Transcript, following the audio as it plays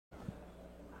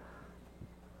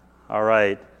All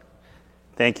right.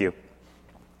 Thank you.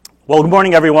 Well, good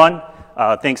morning, everyone.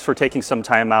 Thanks for taking some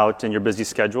time out in your busy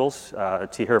schedules to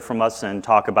hear from us and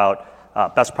talk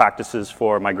about best practices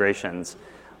for migrations.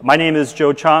 My name is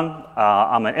Joe Chung.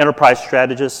 I'm an enterprise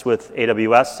strategist with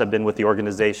AWS. I've been with the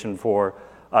organization for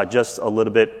just a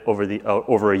little bit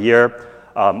over a year.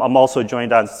 I'm also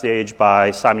joined on stage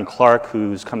by Simon Clark,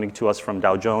 who's coming to us from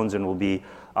Dow Jones and will be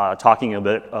talking a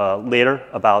bit later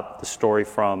about the story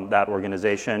from that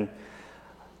organization.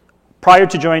 Prior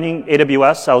to joining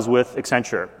AWS, I was with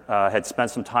Accenture. Had spent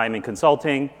some time in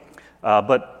consulting,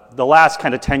 but the last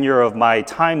kind of tenure of my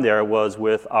time there was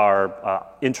with our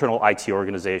internal IT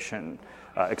organization,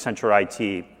 Accenture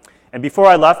IT. And before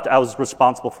I left, I was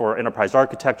responsible for enterprise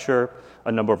architecture,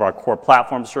 a number of our core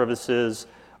platform services,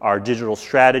 our digital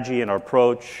strategy and our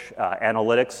approach,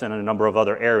 analytics, and a number of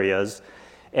other areas.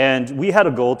 And we had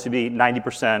a goal to be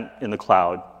 90% in the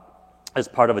cloud as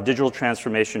part of a digital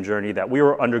transformation journey that we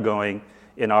were undergoing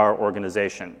in our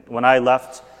organization. When I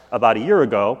left about a year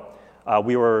ago,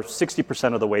 we were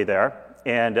 60% of the way there,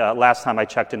 and last time I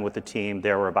checked in with the team,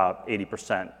 they were about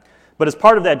 80%. But as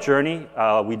part of that journey,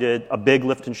 we did a big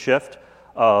lift and shift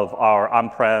of our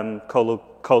on-prem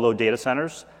colo data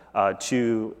centers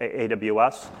to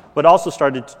AWS, but also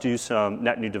started to do some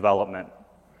net new development.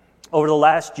 Over the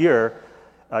last year,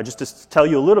 just to tell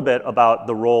you a little bit about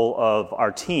the role of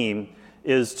our team,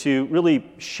 is to really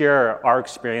share our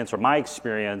experience or my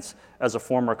experience as a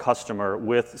former customer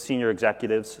with senior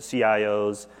executives,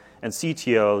 CIOs, and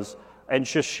CTOs, and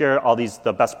just share all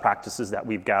the best practices that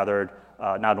we've gathered,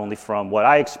 not only from what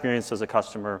I experienced as a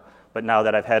customer, but now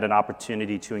that I've had an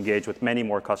opportunity to engage with many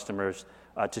more customers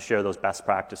to share those best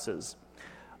practices.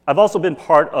 I've also been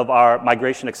part of our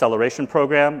Migration Acceleration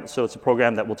Program, so it's a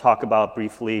program that we'll talk about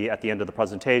briefly at the end of the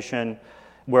presentation,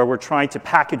 where we're trying to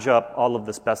package up all of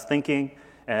this best thinking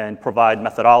and provide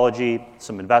methodology,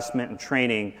 some investment and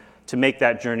training to make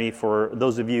that journey for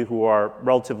those of you who are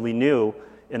relatively new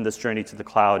in this journey to the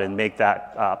cloud and make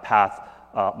that path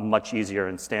much easier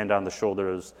and stand on the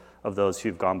shoulders of those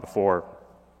who've gone before.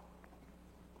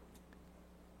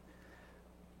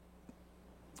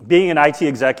 Being an IT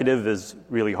executive is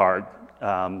really hard.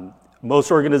 Most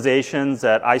organizations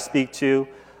that I speak to,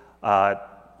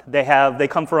 they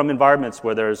come from environments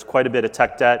where there's quite a bit of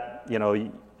tech debt. You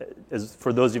know,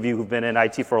 for those of you who've been in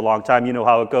IT for a long time, you know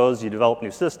how it goes. You develop new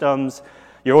systems.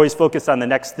 You're always focused on the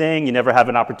next thing. You never have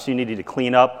an opportunity to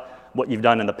clean up what you've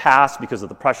done in the past because of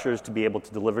the pressures to be able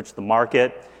to deliver to the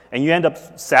market. And you end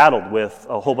up saddled with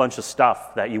a whole bunch of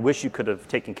stuff that you wish you could have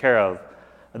taken care of.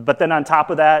 But then on top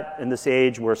of that, in this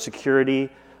age where security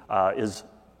is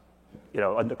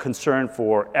a concern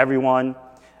for everyone,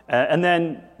 and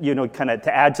then, kind of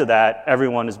to add to that,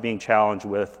 everyone is being challenged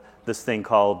with this thing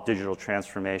called digital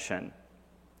transformation.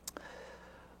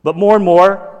 But more and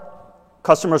more,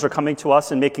 customers are coming to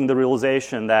us and making the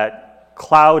realization that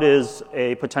cloud is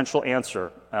a potential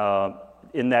answer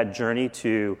in that journey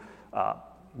to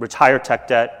retire tech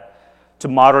debt, to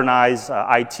modernize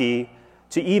IT,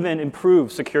 to even improve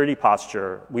security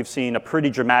posture. We've seen a pretty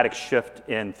dramatic shift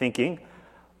in thinking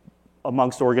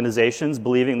amongst organizations,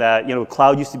 believing that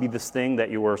cloud used to be this thing that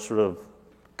you were sort of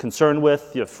concerned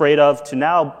with, you're afraid of, to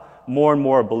now more and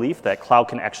more a belief that cloud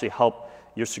can actually help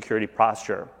your security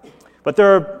posture. But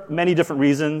there are many different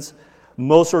reasons.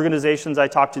 Most organizations I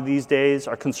talk to these days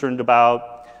are concerned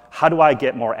about, how do I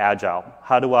get more agile?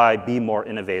 How do I be more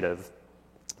innovative?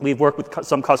 We've worked with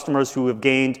some customers who have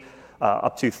gained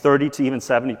up to 30 to even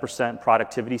 70%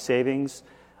 productivity savings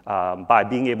by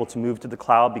being able to move to the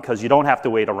cloud because you don't have to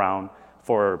wait around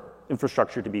for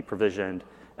infrastructure to be provisioned.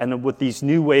 And with these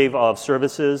new wave of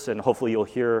services, and hopefully you'll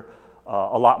hear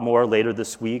a lot more later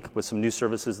this week with some new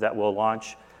services that we'll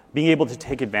launch, being able to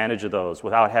take advantage of those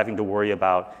without having to worry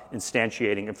about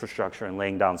instantiating infrastructure and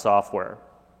laying down software.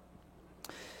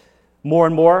 More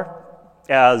and more,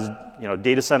 as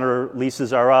data center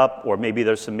leases are up, or maybe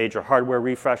there's some major hardware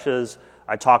refreshes,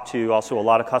 I talk to also a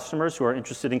lot of customers who are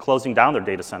interested in closing down their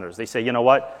data centers. They say, you know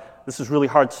what, this is really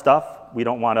hard stuff. We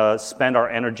don't want to spend our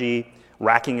energy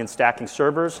racking and stacking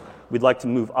servers. We'd like to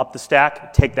move up the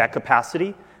stack, take that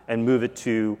capacity, and move it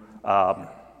to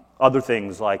other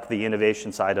things like the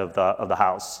innovation side of the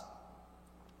house.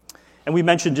 And we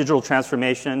mentioned digital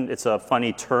transformation. It's a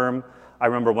funny term. I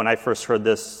remember when I first heard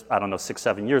this, 6,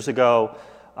 7 years ago,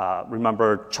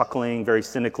 remember chuckling very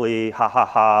cynically, ha ha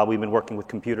ha, we've been working with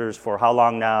computers for how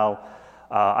long now?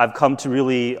 I've come to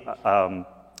really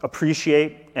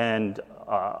appreciate and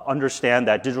understand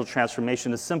that digital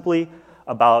transformation is simply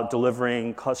about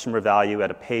delivering customer value at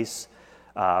a pace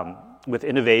with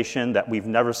innovation that we've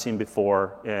never seen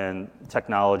before in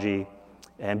technology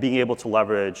and being able to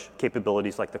leverage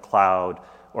capabilities like the cloud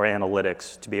or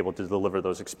analytics to be able to deliver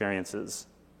those experiences.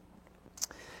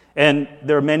 And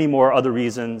there are many more other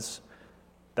reasons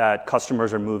that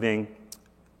customers are moving.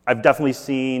 I've definitely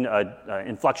seen an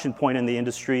inflection point in the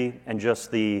industry and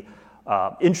just the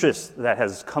interest that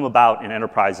has come about in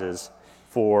enterprises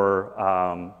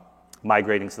for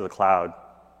migrating to the cloud.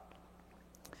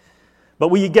 But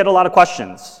we get a lot of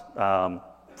questions.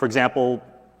 For example,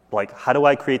 like, how do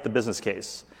I create the business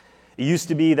case? It used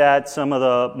to be that some of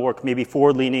the more maybe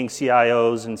forward-leaning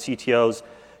CIOs and CTOs,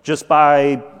 just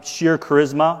by sheer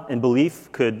charisma and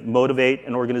belief, could motivate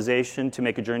an organization to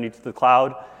make a journey to the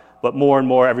cloud. But more and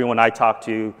more, everyone I talk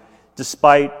to,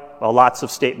 despite lots of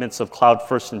statements of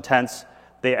cloud-first intents,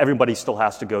 everybody still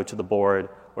has to go to the board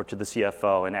or to the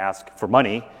CFO and ask for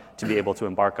money to be able to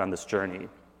embark on this journey.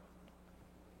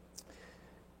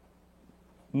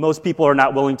 Most people are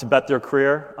not willing to bet their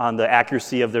career on the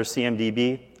accuracy of their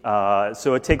CMDB,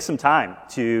 so it takes some time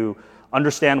to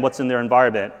understand what's in their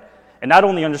environment, and not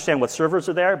only understand what servers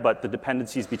are there, but the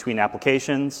dependencies between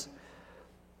applications,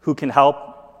 who can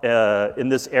help in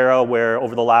this era where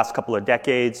over the last couple of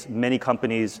decades, many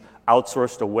companies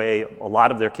outsourced away a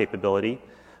lot of their capability,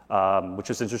 which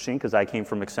is interesting because I came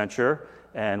from Accenture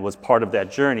and was part of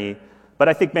that journey. But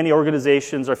I think many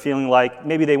organizations are feeling like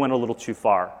maybe they went a little too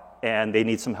far and they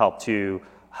need some help to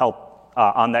help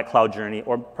on that cloud journey,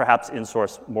 or perhaps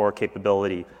insource more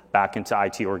capability back into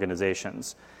IT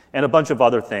organizations, and a bunch of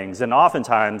other things. And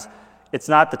oftentimes, it's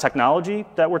not the technology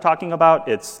that we're talking about,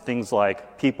 it's things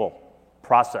like people,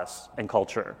 process, and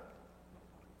culture.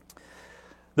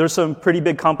 There's some pretty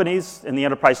big companies in the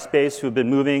enterprise space who have been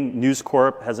moving. News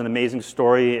Corp has an amazing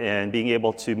story in being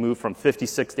able to move from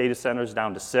 56 data centers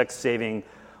down to 6, saving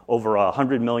over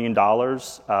 $100 million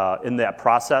in that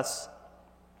process.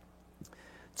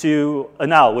 To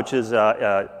Enel, which is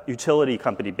a utility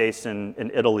company based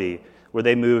in Italy, where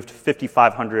they moved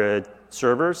 5,500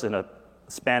 servers in a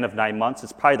span of 9 months.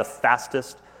 It's probably the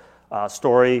fastest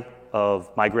story of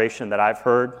migration that I've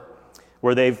heard,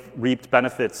 where they've reaped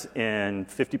benefits in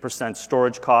 50%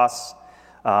 storage costs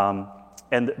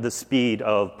and the speed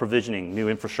of provisioning new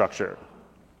infrastructure.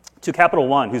 To Capital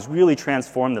One, who's really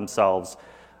transformed themselves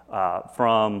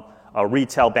from a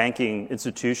retail banking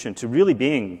institution to really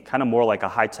being kind of more like a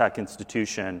high-tech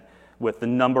institution with the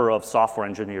number of software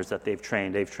engineers that they've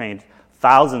trained. They've trained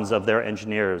thousands of their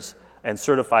engineers and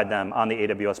certified them on the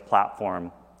AWS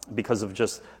platform because of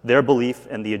just their belief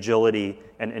in the agility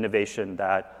and innovation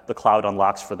that the cloud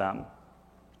unlocks for them.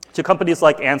 To companies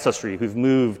like Ancestry, who've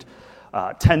moved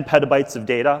 10 petabytes of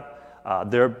data,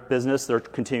 their business, they're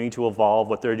continuing to evolve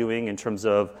what they're doing in terms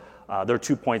of their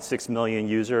 2.6 million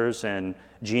users and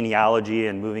genealogy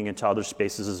and moving into other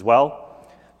spaces as well,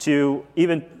 to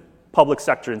even public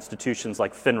sector institutions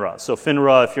like FINRA. So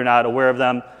FINRA, if you're not aware of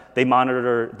them, they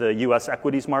monitor the US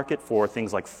equities market for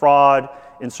things like fraud,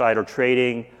 insider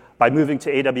trading. By moving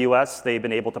to AWS, they've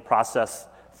been able to process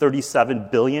 37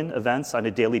 billion events on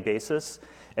a daily basis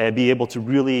and be able to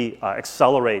really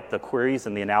accelerate the queries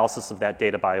and the analysis of that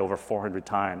data by over 400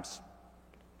 times.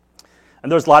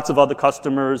 And there's lots of other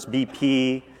customers,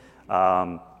 BP,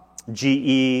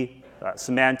 GE,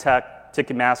 Symantec,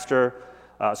 Ticketmaster.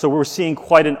 So we're seeing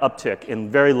quite an uptick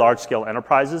in very large-scale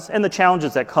enterprises and the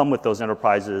challenges that come with those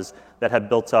enterprises that have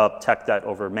built up tech debt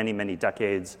over many, many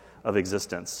decades of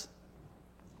existence.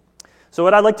 So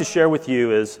what I'd like to share with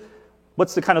you is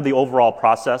what's the kind of the overall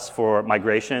process for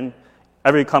migration.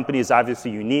 Every company is obviously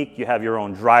unique. You have your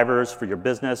own drivers for your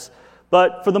business.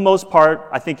 But for the most part,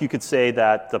 I think you could say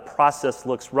that the process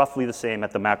looks roughly the same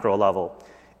at the macro level.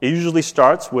 It usually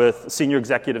starts with senior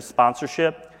executive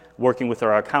sponsorship, working with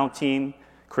our account team,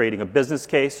 creating a business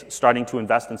case, starting to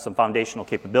invest in some foundational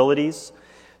capabilities,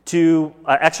 to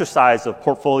exercise of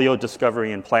portfolio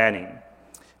discovery and planning,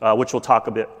 which we'll talk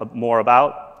a bit more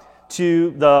about,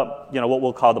 to the what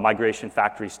we'll call the migration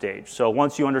factory stage. So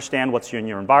once you understand what's in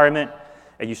your environment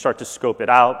and you start to scope it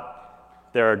out,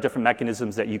 there are different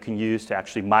mechanisms that you can use to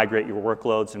actually migrate your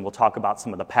workloads, and we'll talk about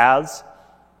some of the paths,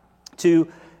 to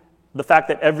the fact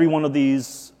that every one of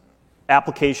these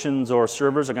applications or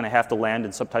servers are going to have to land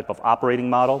in some type of operating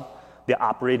model. The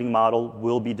operating model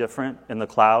will be different in the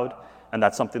cloud, and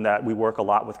that's something that we work a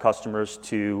lot with customers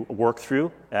to work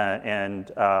through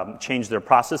and change their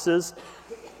processes.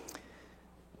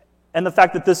 And the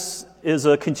fact that this is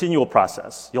a continual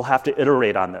process. You'll have to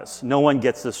iterate on this. No one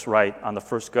gets this right on the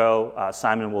first go.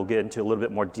 Simon will get into a little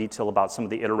bit more detail about some of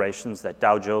the iterations that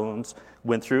Dow Jones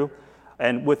went through.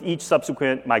 And with each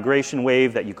subsequent migration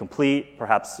wave that you complete,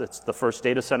 perhaps it's the first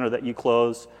data center that you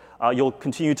close, you'll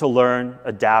continue to learn,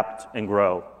 adapt, and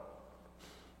grow.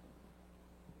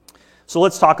 So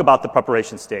let's talk about the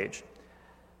preparation stage.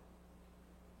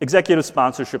 Executive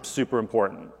sponsorship is super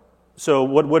important. So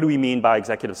what do we mean by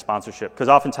executive sponsorship? Because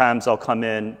oftentimes I'll come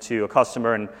in to a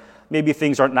customer and maybe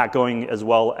things aren't not going as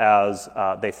well as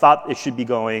they thought it should be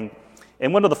going.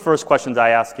 And one of the first questions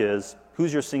I ask is,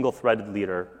 who's your single-threaded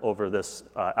leader over this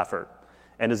effort?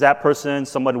 And is that person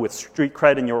someone with street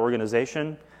cred in your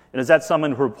organization? And is that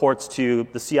someone who reports to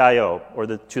the CIO or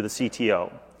to the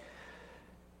CTO?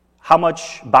 How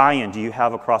much buy-in do you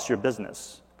have across your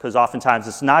business? Because oftentimes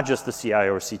it's not just the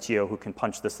CIO or CTO who can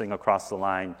punch this thing across the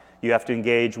line. You have to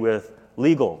engage with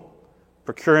legal,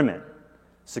 procurement,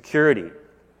 security.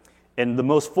 And the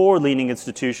most forward-leaning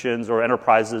institutions or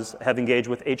enterprises have engaged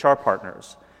with HR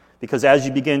partners. Because as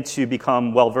you begin to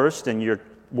become well-versed and your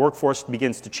workforce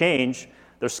begins to change,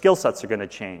 their skill sets are going to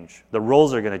change. The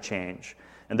roles are going to change.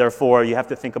 And therefore, you have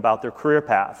to think about their career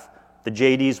path. The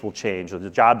JDs will change, or the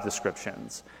job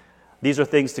descriptions. These are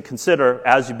things to consider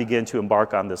as you begin to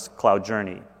embark on this cloud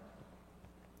journey.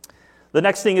 The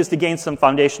next thing is to gain some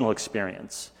foundational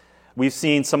experience. We've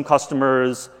seen some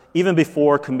customers, even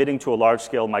before committing to a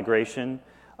large-scale migration,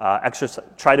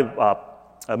 try to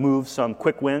move some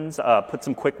quick wins, put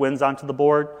some quick wins onto the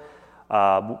board.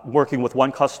 Working with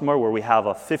one customer where we have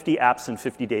a 50 apps in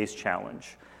 50 days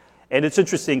challenge. And it's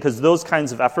interesting because those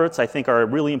kinds of efforts, I think, are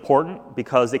really important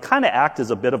because they kind of act as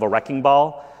a bit of a wrecking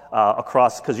ball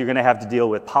across, because you're going to have to deal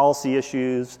with policy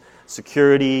issues,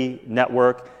 security,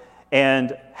 network,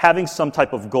 and having some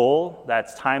type of goal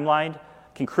that's timelined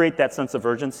can create that sense of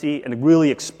urgency and really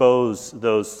expose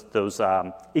those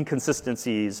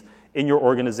inconsistencies in your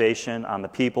organization on the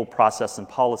people, process, and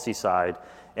policy side,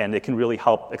 and it can really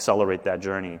help accelerate that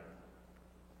journey.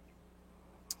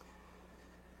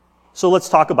 So let's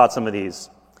talk about some of these.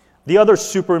 The other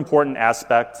super important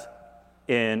aspect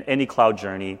in any cloud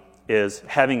journey is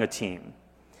having a team.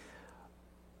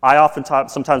 I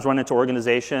sometimes run into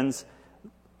organizations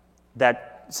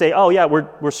that say, oh yeah,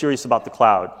 we're serious about the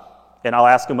cloud. And I'll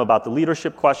ask them about the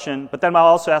leadership question, but then I'll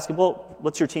also ask them, well,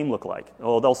 what's your team look like?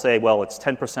 Well, they'll say, well, it's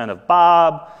 10% of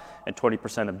Bob and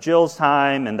 20% of Jill's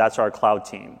time, and that's our cloud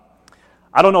team.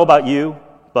 I don't know about you,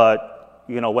 but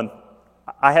when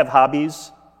I have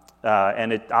hobbies,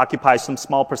 and it occupies some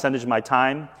small percentage of my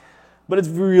time, but it's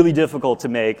really difficult to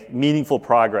make meaningful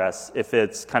progress if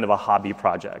it's kind of a hobby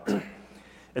project.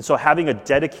 And so having a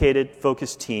dedicated,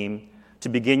 focused team to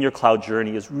begin your cloud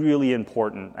journey is really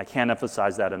important. I can't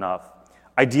emphasize that enough.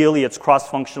 Ideally, it's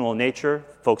cross-functional in nature,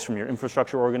 folks from your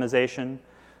infrastructure organization,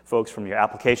 folks from your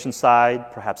application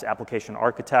side, perhaps application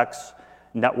architects,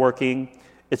 networking.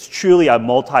 It's truly a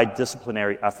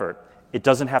multidisciplinary effort. It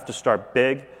doesn't have to start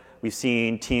big. We've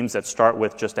seen teams that start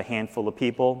with just a handful of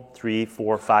people, 3,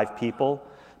 4, 5 people.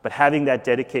 But having that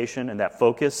dedication and that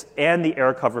focus and the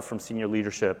air cover from senior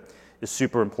leadership is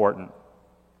super important.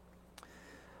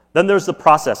 Then there's the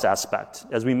process aspect.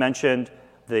 As I mentioned,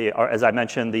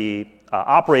 the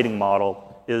operating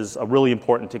model is really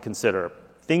important to consider.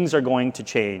 Things are going to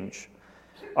change.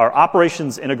 Our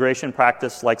operations integration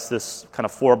practice likes this kind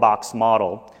of 4-box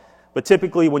model. But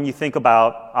typically, when you think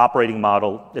about operating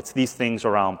model, it's these things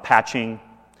around patching,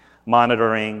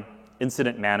 monitoring,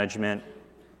 incident management.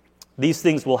 These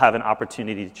things will have an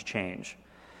opportunity to change.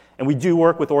 And we do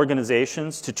work with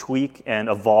organizations to tweak and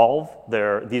evolve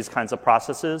these kinds of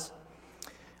processes.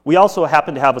 We also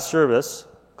happen to have a service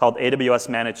called AWS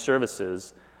Managed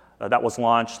Services that was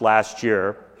launched last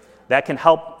year that can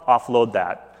help offload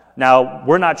that. Now,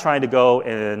 we're not trying to go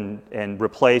and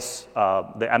replace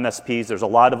the MSPs. There's a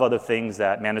lot of other things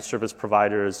that managed service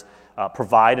providers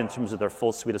provide in terms of their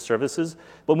full suite of services.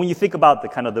 But when you think about the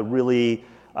kind of the really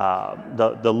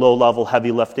the low-level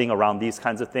heavy lifting around these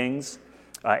kinds of things,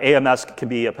 AMS can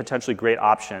be a potentially great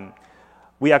option.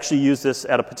 We actually use this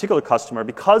at a particular customer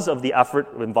because of the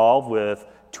effort involved with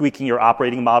tweaking your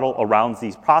operating model around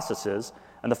these processes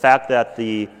and the fact that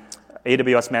the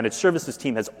AWS Managed Services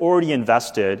team has already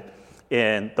invested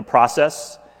in the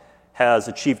process, has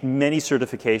achieved many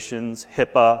certifications,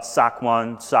 HIPAA, SOC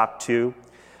 1, SOC 2,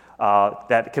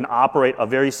 that can operate a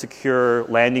very secure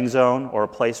landing zone or a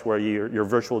place where your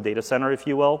virtual data center, if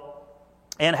you will,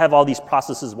 and have all these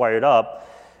processes wired up.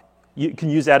 You can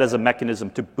use that as a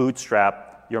mechanism to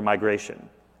bootstrap your migration,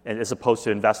 and as opposed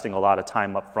to investing a lot of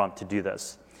time up front to do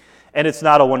this. And it's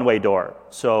not a one-way door.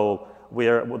 So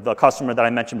the customer that I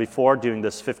mentioned before doing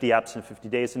this 50 apps in 50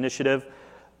 days initiative,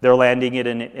 they're landing it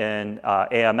in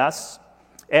AMS,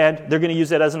 and they're going to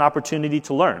use it as an opportunity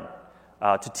to learn,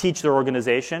 to teach their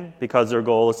organization, because their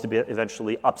goal is to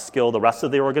eventually upskill the rest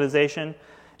of the organization.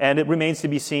 And it remains to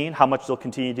be seen how much they'll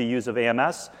continue to use of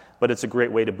AMS, but it's a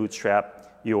great way to bootstrap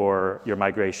your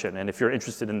migration. And if you're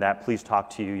interested in that, please talk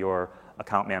to your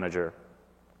account manager.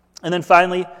 And then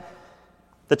finally,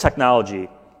 the technology,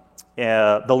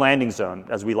 the landing zone,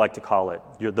 as we like to call it,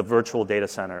 the virtual data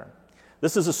center.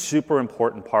 This is a super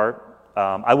important part.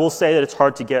 I will say that it's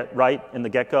hard to get right in the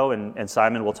get-go, and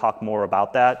Simon will talk more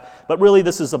about that. But really,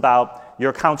 this is about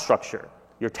your account structure,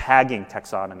 your tagging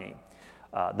taxonomy,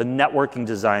 the networking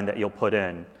design that you'll put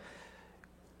in.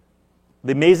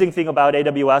 The amazing thing about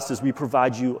AWS is we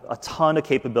provide you a ton of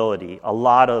capability, a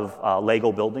lot of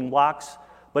Lego building blocks,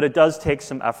 but it does take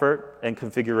some effort and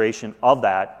configuration of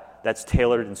that's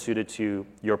tailored and suited to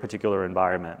your particular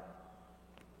environment.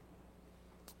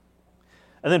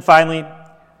 And then finally,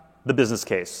 the business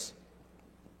case.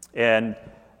 And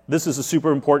this is a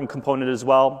super important component as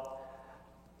well.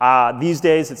 These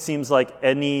days, it seems like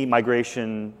any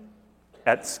migration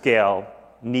at scale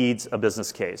needs a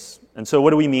business case. And so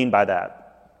what do we mean by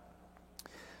that?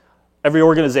 Every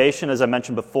organization, as I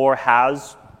mentioned before,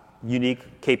 has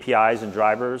unique KPIs and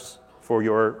drivers for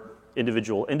your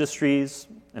individual industries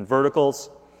and verticals.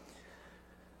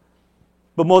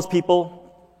 But most people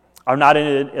are not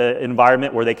in an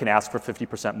environment where they can ask for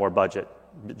 50% more budget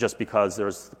just because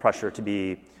there's the pressure to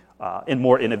be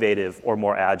more innovative or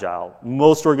more agile.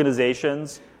 Most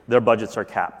organizations, their budgets are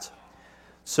capped.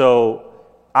 So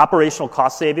operational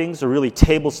cost savings are really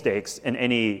table stakes in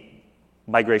any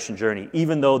migration journey,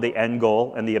 even though the end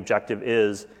goal and the objective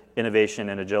is innovation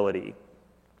and agility.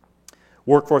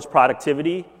 Workforce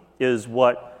productivity is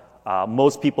what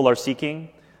most people are seeking.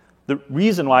 The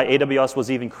reason why AWS was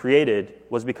even created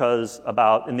was because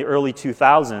in the early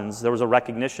 2000s, there was a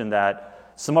recognition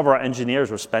that some of our engineers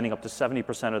were spending up to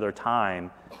 70% of their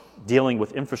time dealing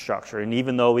with infrastructure. And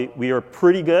even though we are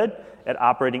pretty good at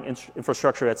operating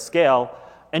infrastructure at scale,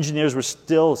 engineers were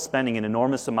still spending an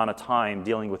enormous amount of time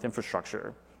dealing with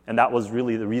infrastructure. And that was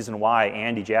really the reason why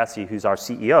Andy Jassy, who's our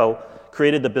CEO,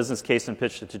 created the business case and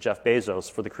pitched it to Jeff Bezos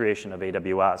for the creation of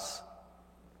AWS.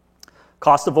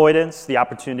 Cost avoidance, the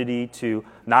opportunity to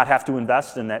not have to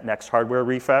invest in that next hardware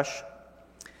refresh.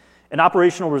 And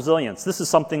operational resilience. This is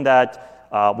something that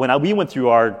when we went through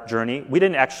our journey, we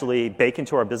didn't actually bake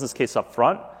into our business case up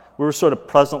front. We were sort of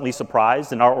pleasantly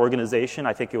surprised in our organization.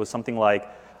 I think it was something like,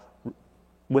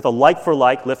 with a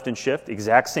like-for-like lift and shift,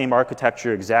 exact same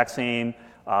architecture, exact same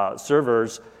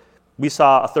servers, we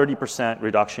saw a 30%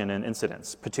 reduction in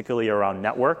incidents, particularly around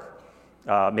network.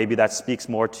 Maybe that speaks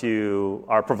more to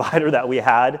our provider that we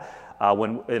had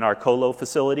in our colo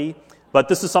facility. But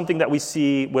this is something that we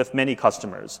see with many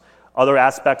customers. Other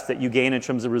aspects that you gain in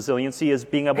terms of resiliency is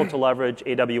being able to leverage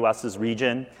AWS's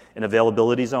region and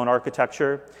availability zone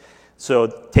architecture. So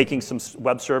taking some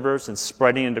web servers and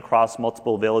spreading it across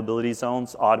multiple availability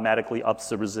zones automatically ups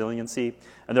the resiliency.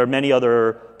 And there are many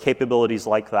other capabilities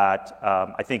like that.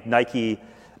 I think Nike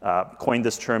coined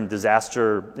this term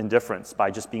disaster indifference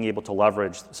by just being able to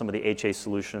leverage some of the HA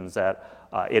solutions that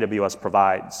AWS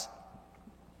provides.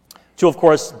 Two, of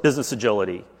course, business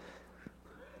agility.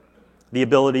 The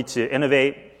ability to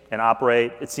innovate and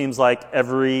operate. It seems like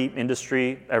every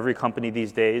industry, every company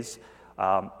these days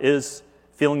is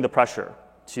feeling the pressure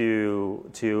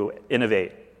to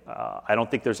innovate. I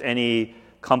don't think there's any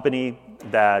company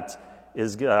that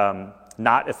is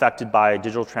not affected by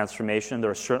digital transformation.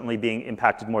 They're certainly being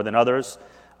impacted more than others,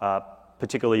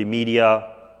 particularly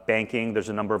media, banking. There's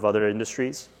a number of other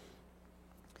industries.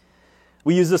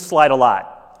 We use this slide a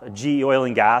lot. GE Oil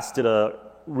and Gas did a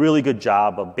really good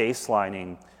job of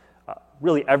baselining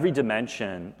really every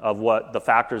dimension of what the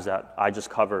factors that I just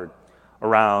covered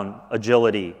around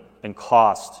agility and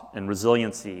cost and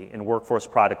resiliency and workforce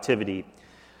productivity,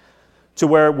 to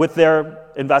where with their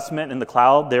investment in the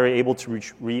cloud, they're able to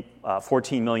reap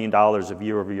 $14 million of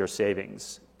year-over-year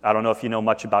savings. I don't know if you know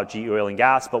much about GE Oil and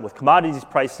Gas, but with commodities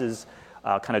prices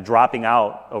kind of dropping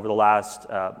out over the last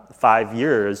 5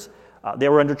 years, they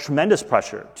were under tremendous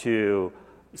pressure to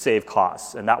save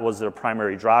costs, and that was their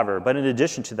primary driver. But in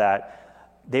addition to that,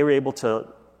 they were able to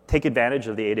take advantage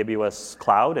of the AWS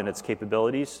cloud and its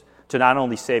capabilities to not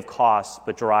only save costs,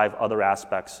 but drive other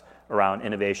aspects around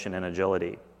innovation and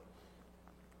agility.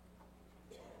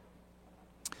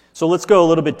 So let's go a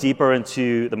little bit deeper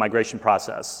into the migration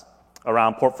process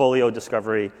around portfolio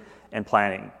discovery and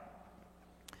planning.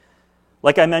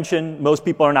 Like I mentioned, most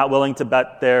people are not willing to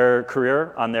bet their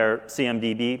career on their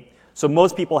CMDB, so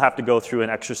most people have to go through an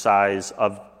exercise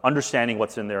of understanding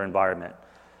what's in their environment.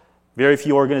 Very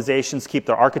few organizations keep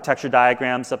their architecture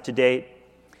diagrams up to date.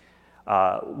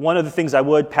 One of the things I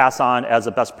would pass on as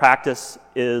a best practice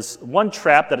is one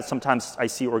trap that sometimes I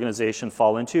see organizations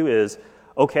fall into is,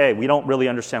 okay, we don't really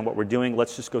understand what we're doing.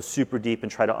 Let's just go super deep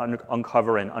and try to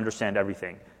uncover and understand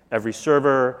everything. Every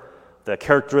server, the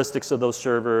characteristics of those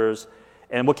servers.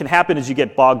 And what can happen is you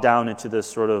get bogged down into this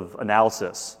sort of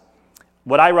analysis.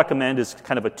 What I recommend is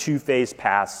kind of a two-phase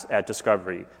pass at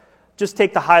discovery. Just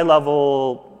take the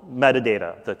high-level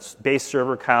metadata, the base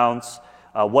server counts,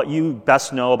 what you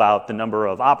best know about the number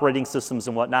of operating systems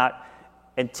and whatnot,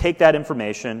 and take that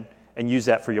information and use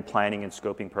that for your planning and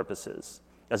scoping purposes,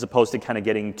 as opposed to kind of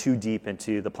getting too deep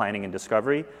into the planning and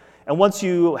discovery. And once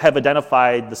you have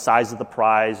identified the size of the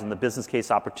prize and the business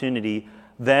case opportunity,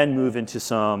 then move into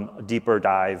some deeper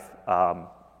dive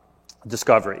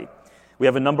discovery. We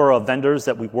have a number of vendors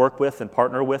that we work with and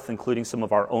partner with, including some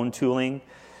of our own tooling.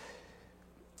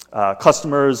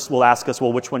 Customers will ask us,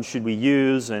 well, which one should we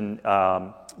use?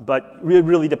 But it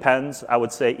really depends. I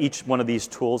would say each one of these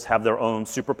tools have their own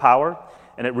superpower,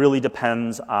 and it really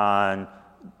depends on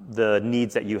the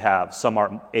needs that you have. Some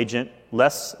are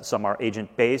agentless, some are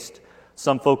agent-based.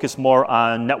 Some focus more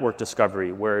on network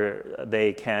discovery, where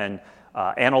they can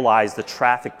analyze the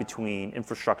traffic between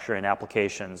infrastructure and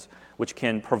applications, which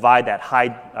can provide that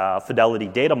high fidelity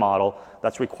data model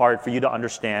that's required for you to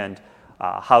understand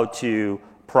how to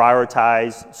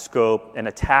prioritize, scope, and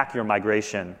attack your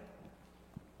migration.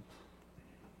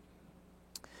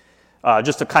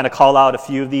 Just to kind of call out a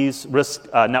few of these, Risk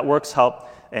Networks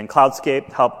and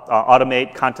Cloudscape help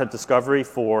automate content discovery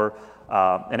for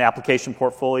an application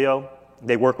portfolio.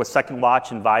 They work with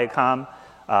SecondWatch and Viacom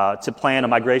to plan a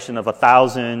migration of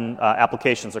 1,000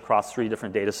 applications across 3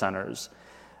 different data centers.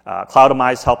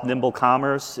 Cloudomize helped Nimble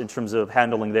Commerce in terms of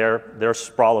handling their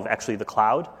sprawl of actually the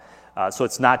cloud. So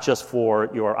it's not just for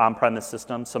your on-premise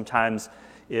system. Sometimes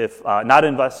if not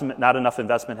enough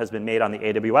investment has been made on the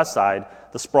AWS side,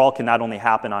 the sprawl can not only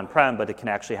happen on-prem, but it can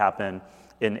actually happen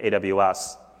in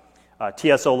AWS.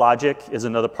 TSO Logic is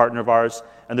another partner of ours,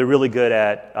 and they're really good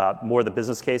at more of the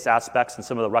business case aspects and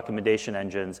some of the recommendation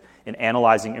engines in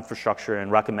analyzing infrastructure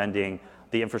and recommending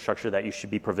the infrastructure that you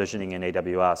should be provisioning in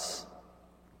AWS.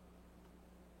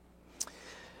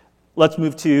 Let's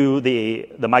move to the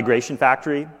migration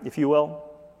factory, if you will.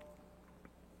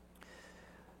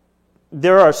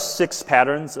 There are 6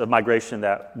 patterns of migration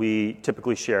that we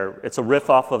typically share. It's a riff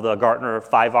off of the Gartner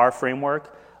 5R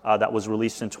framework that was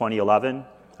released in 2011.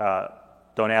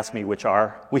 Don't ask me which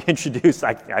R we introduced.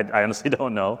 I honestly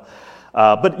don't know.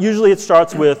 But usually it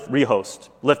starts with rehost,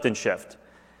 lift and shift.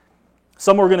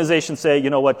 Some organizations say, you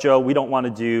know what, Joe, we don't want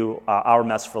to do our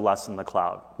mess for less in the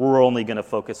cloud. We're only going to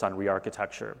focus on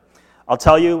re-architecture. I'll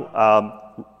tell you,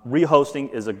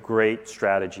 rehosting is a great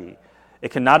strategy. It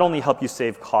can not only help you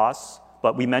save costs,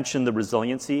 but we mentioned the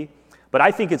resiliency, but I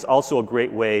think it's also a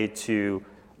great way to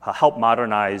help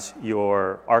modernize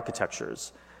your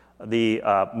architectures. The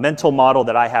mental model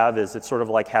that I have is it's sort of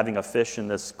like having a fish in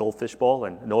this goldfish bowl,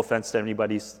 and no offense to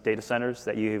anybody's data centers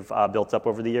that you've built up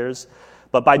over the years.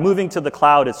 But by moving to the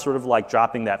cloud, it's sort of like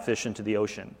dropping that fish into the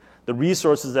ocean. The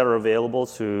resources that are available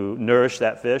to nourish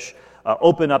that fish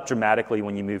open up dramatically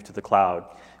when you move to the cloud.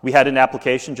 We had an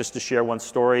application, just to share one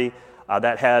story,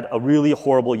 that had a really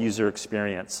horrible user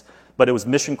experience, but it was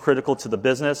mission critical to the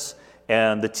business,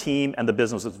 and the team and the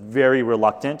business was very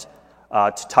reluctant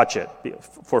to touch it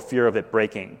for fear of it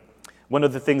breaking. One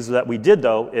of the things that we did,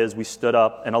 though, is we stood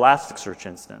up an Elasticsearch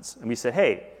instance, and we said,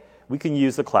 hey, we can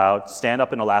use the cloud, stand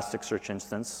up an Elasticsearch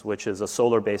instance, which is a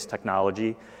Solr-based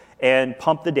technology, and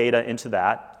pump the data into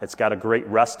that. It's got a great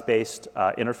REST-based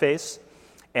interface,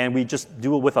 and we just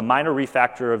do it with a minor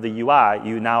refactor of the UI.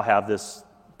 You now have this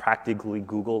practically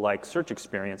Google-like search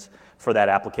experience for that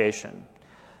application.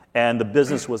 And the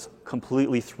business was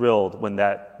completely thrilled when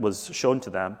that was shown to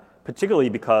them, particularly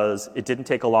because it didn't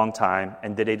take a long time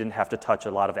and they didn't have to touch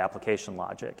a lot of application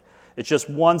logic. It's just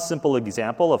one simple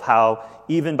example of how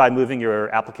even by moving your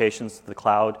applications to the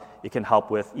cloud, it can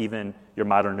help with even your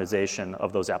modernization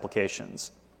of those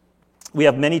applications. We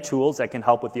have many tools that can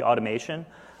help with the automation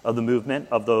of the movement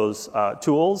of those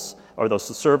tools or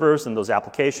those servers and those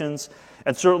applications.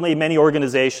 And certainly many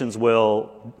organizations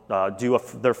will do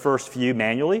their first few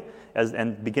manually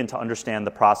and begin to understand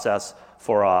the process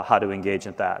for how to engage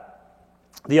in that.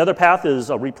 The other path is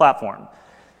a replatform.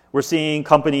 We're seeing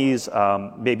companies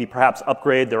maybe perhaps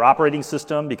upgrade their operating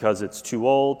system because it's too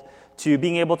old, to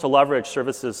being able to leverage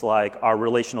services like our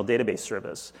relational database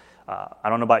service. I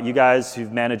don't know about you guys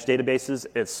who've managed databases,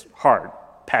 it's hard.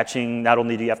 Patching, not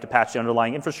only do you have to patch the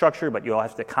underlying infrastructure, but you all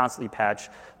have to constantly patch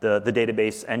the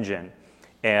database engine.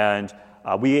 And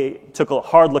we took a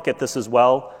hard look at this as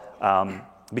well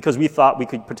because we thought we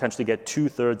could potentially get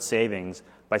 2/3 savings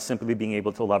by simply being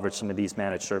able to leverage some of these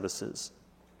managed services.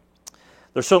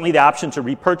 There's certainly the option to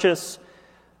repurchase.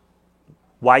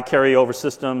 Why carry over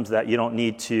systems that you don't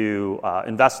need to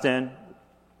invest in?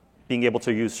 Being able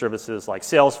to use services like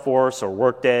Salesforce or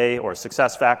Workday or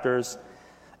SuccessFactors.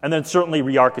 And then certainly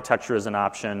re-architecture is an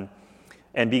option,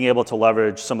 and being able to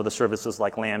leverage some of the services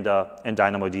like Lambda and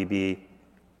DynamoDB.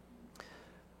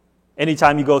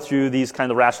 Anytime you go through these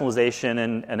kind of rationalization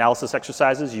and analysis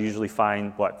exercises, you usually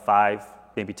find, 5,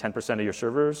 maybe 10% of your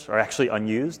servers are actually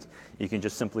unused. You can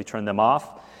just simply turn them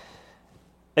off.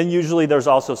 And usually there's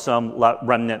also some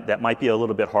remnant that might be a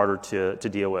little bit harder to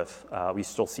deal with. We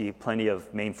still see plenty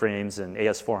of mainframes and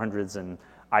AS400s and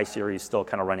iSeries still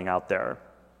kind of running out there.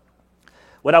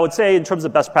 What I would say in terms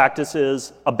of best practice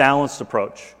is a balanced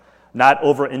approach, not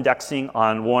over-indexing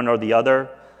on one or the other,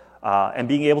 and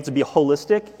being able to be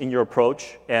holistic in your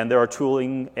approach. And there are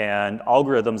tooling and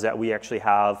algorithms that we actually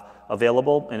have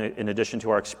available in addition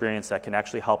to our experience that can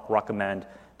actually help recommend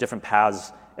different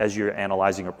paths as you're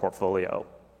analyzing your portfolio.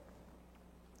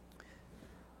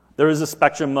 There is a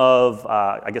spectrum of,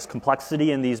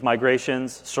 complexity in these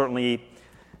migrations. Certainly,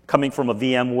 coming from a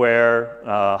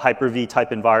VMware, Hyper-V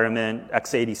type environment,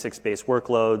 x86-based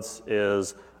workloads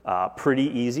is pretty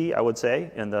easy, I would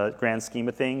say, in the grand scheme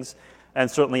of things. And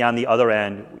certainly on the other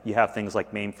end, you have things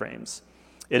like mainframes.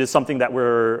 It is something that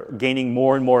we're gaining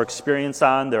more and more experience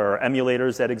on. There are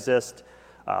emulators that exist.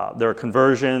 There are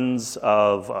conversions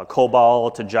of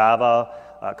COBOL to Java.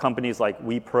 Companies like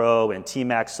WePro and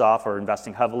TMaxSoft are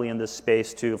investing heavily in this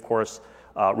space to, of course,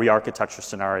 re-architecture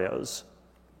scenarios.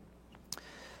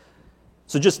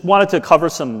 So just wanted to cover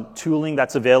some tooling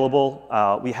that's available.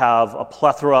 We have a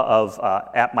plethora of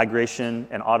app migration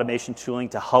and automation tooling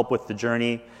to help with the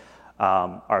journey.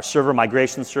 Our server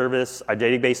migration service, our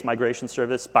database migration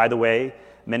service, by the way,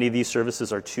 many of these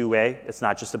services are two-way. It's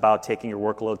not just about taking your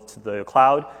workloads to the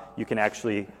cloud. You can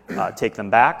actually take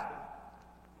them back.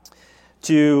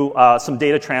 To some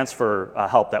data transfer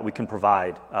help that we can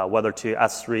provide, whether to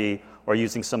S3 or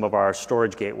using some of our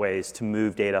storage gateways to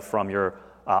move data from your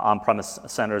on-premise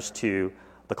centers to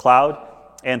the cloud,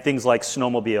 and things like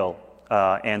Snowmobile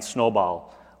and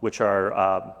Snowball, which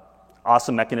are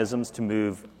awesome mechanisms to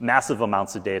move massive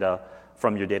amounts of data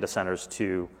from your data centers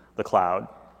to the cloud.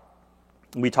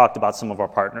 We talked about some of our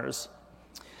partners.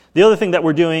 The other thing that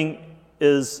we're doing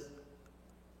is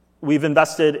we've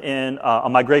invested in a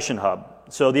migration hub.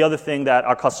 So the other thing that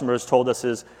our customers told us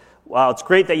is, wow, it's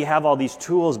great that you have all these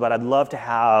tools, but I'd love to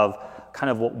have kind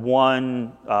of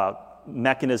one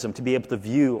mechanism to be able to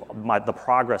view the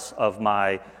progress of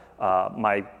my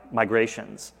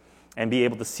migrations and be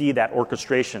able to see that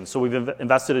orchestration. So we've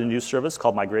invested in a new service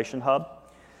called Migration Hub.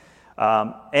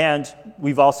 And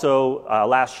we've also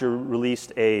last year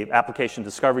released a application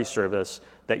discovery service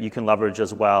that you can leverage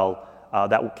as well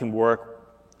that can work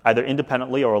either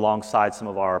independently or alongside some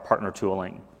of our partner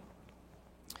tooling.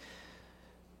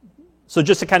 So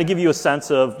just to kind of give you a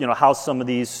sense of how some of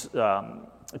these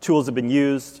tools have been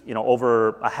used,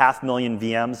 over 500,000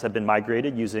 VMs have been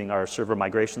migrated using our server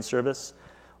migration service.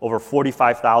 Over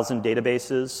 45,000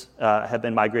 databases have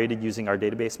been migrated using our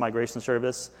database migration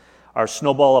service. Our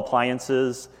Snowball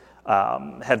appliances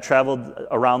have traveled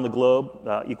around the globe,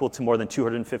 equal to more than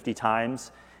 250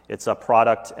 times. It's a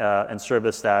product and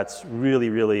service that's really,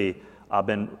 really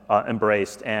been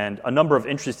embraced. And a number of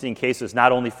interesting cases,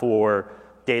 not only for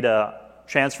data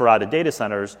transfer out of data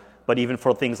centers, but even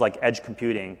for things like edge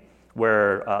computing,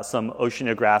 where some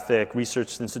oceanographic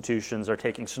research institutions are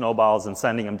taking snowballs and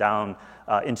sending them down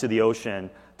into the ocean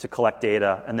to collect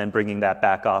data and then bringing that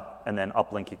back up and then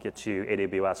uplinking it to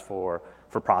AWS for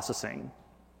processing.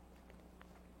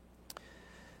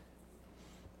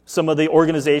 Some of the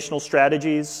organizational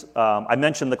strategies, I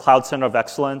mentioned the Cloud Center of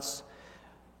Excellence.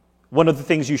 One of the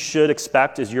things you should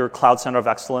expect is your Cloud Center of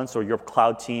Excellence or your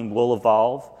cloud team will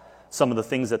evolve. Some of the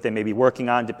things that they may be working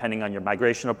on, depending on your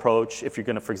migration approach. If you're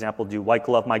going to, for example, do white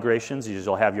glove migrations,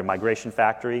 you'll have your migration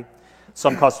factory.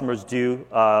 Some customers do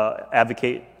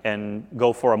advocate and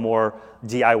go for a more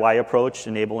DIY approach,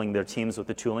 enabling their teams with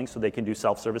the tooling so they can do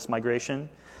self-service migration.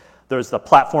 There's the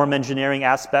platform engineering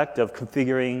aspect of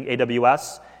configuring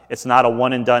AWS. It's not a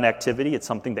one-and-done activity. It's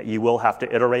something that you will have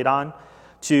to iterate on.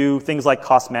 To things like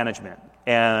cost management.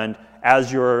 And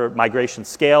as your migration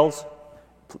scales,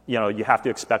 you have to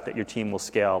expect that your team will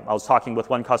scale. I was talking with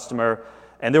one customer,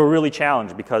 and they were really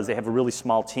challenged because they have a really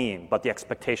small team, but the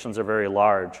expectations are very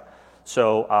large.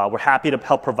 So we're happy to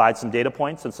help provide some data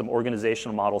points and some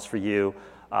organizational models for you.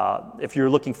 If you're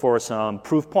looking for some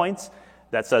proof points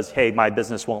that says, hey, my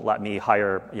business won't let me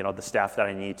hire the staff that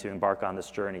I need to embark on this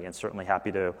journey, and certainly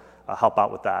happy to help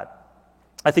out with that.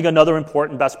 I think another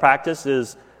important best practice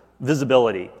is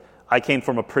visibility. I came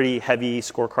from a pretty heavy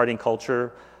scorecarding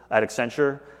culture at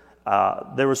Accenture.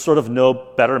 There was sort of no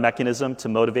better mechanism to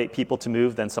motivate people to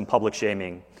move than some public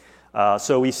shaming.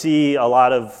 So we see a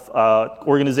lot of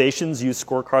organizations use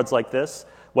scorecards like this,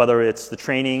 whether it's the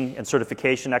training and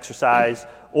certification exercise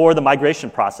or the migration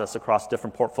process across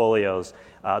different portfolios.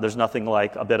 There's nothing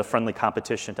like a bit of friendly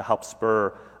competition to help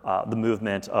spur the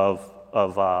movement of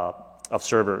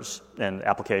servers and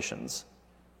applications.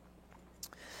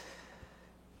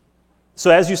 So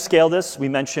as you scale this, we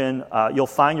mentioned you'll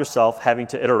find yourself having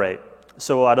to iterate.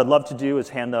 So what I'd love to do is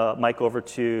hand the mic over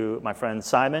to my friend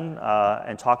Simon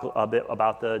and talk a bit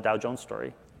about the Dow Jones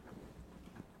story.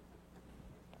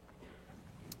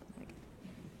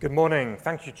 Good morning.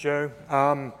 Thank you, Joe.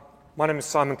 My name is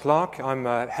Simon Clark. I'm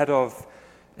head of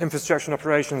infrastructure and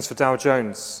operations for Dow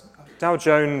Jones. Dow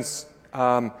Jones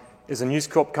is a News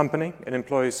Corp company. It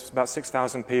employs about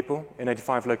 6,000 people in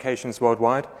 85 locations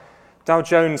worldwide. Dow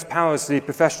Jones powers the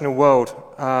professional world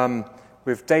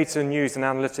with data, news, and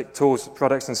analytic tools,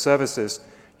 products, and services.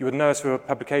 You would know us for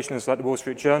publications like the Wall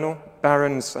Street Journal,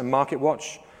 Barron's, and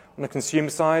MarketWatch on the consumer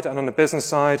side, and on the business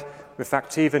side with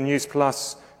Factiva, News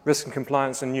Plus, Risk and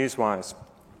Compliance, and Newswires.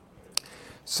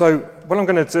 So what I'm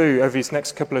going to do over these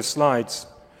next couple of slides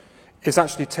is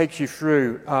actually take you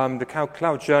through the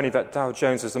cloud journey that Dow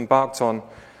Jones has embarked on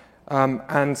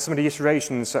and some of the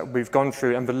iterations that we've gone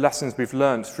through and the lessons we've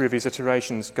learned through these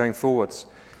iterations going forwards.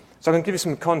 So I'm going to give you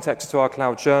some context to our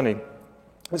cloud journey.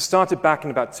 It started back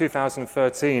in about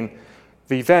 2013.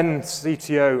 The then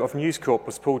CTO of News Corp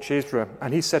was Paul Cheesborough,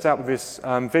 and he set out with this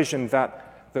vision that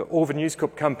all the News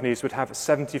Corp companies would have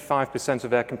 75%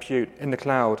 of their compute in the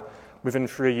cloud within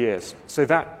 3 years. So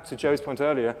that, to Joe's point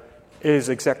earlier, is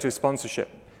executive sponsorship.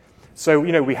 So,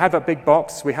 we had that big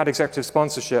box, we had executive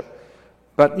sponsorship,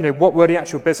 but, what were the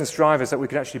actual business drivers that we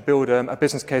could actually build a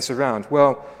business case around?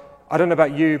 Well, I don't know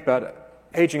about you, but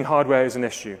aging hardware is an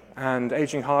issue. And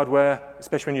aging hardware,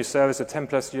 especially when your servers are 10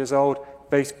 plus years old,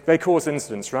 they cause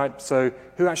incidents, right? So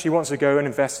who actually wants to go and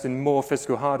invest in more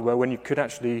physical hardware when you could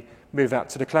actually move that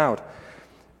to the cloud?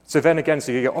 So then again,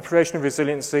 so you get operational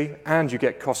resiliency and you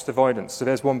get cost avoidance. So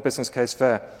there's one business case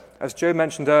there. As Joe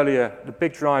mentioned earlier, the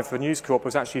big drive for News Corp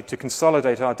was actually to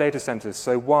consolidate our data centers.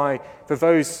 So why, for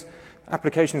those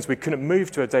applications we couldn't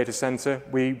move to a data center,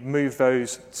 we moved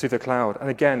those to the cloud. And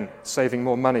again, saving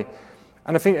more money.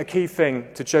 And I think a key thing,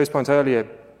 to Joe's point earlier,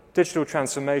 digital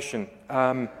transformation.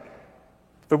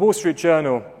 The Wall Street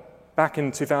Journal, back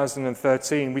in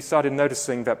 2013, we started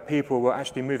noticing that people were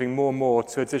actually moving more and more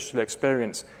to a digital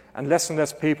experience, and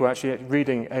less people actually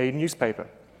reading a newspaper.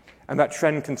 And that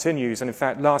trend continues. And in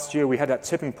fact, last year we had that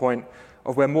tipping point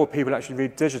of where more people actually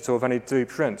read digital than they do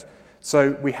print.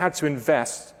 So we had to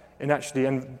invest in actually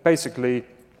and basically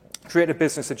create a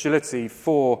business agility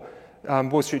for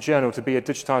Wall Street Journal to be a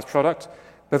digitized product,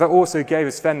 but that also gave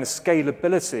us then the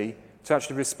scalability to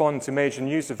actually respond to major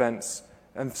news events,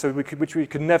 and so which we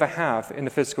could never have in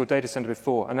the physical data center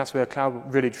before, and that's where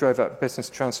cloud really drove that business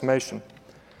transformation.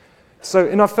 So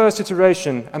in our first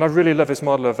iteration, and I really love this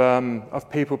model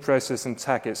of people, process, and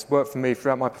tech. It's worked for me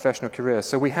throughout my professional career.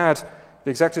 So we had the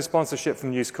executive sponsorship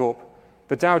from News Corp.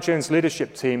 The Dow Jones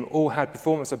leadership team all had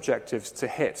performance objectives to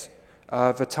hit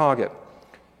the target.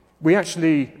 We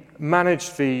actually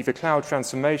managed the cloud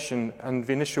transformation and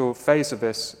the initial phase of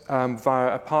this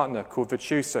via a partner called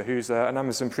Virtusa, who's an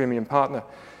Amazon Premium partner.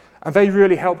 And they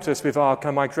really helped us with our kind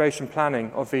of migration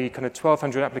planning of the kind of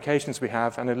 1,200 applications we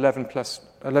have and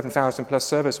 11,000 plus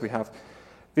servers we have.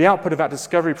 The output of that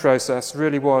discovery process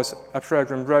really was a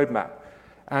program roadmap.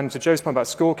 And to Joe's point about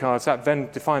scorecards, that then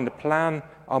defined the plan,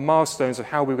 our milestones of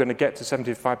how we were going to get to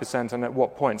 75% and at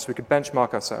what point, so we could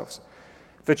benchmark ourselves.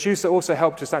 Virtusa also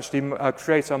helped us actually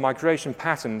create our migration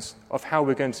patterns of how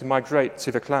we're going to migrate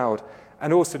to the cloud,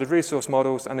 and also the resource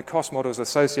models and the cost models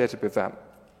associated with that.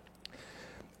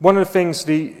 One of the things,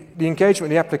 the engagement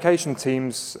with the application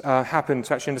teams happened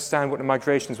to actually understand what the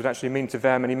migrations would actually mean to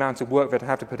them and the amount of work they'd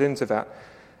have to put into that.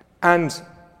 And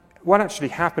what actually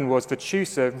happened was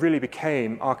Virtusa really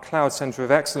became our cloud center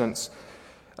of excellence,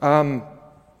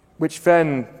 which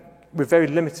then, with very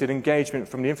limited engagement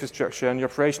from the infrastructure and the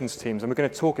operations teams, and we're going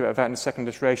to talk about that in the second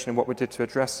iteration and what we did to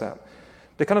address that.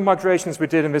 The kind of migrations we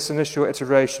did in this initial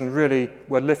iteration really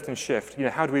were lift and shift.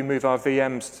 How do we move our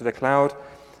VMs to the cloud?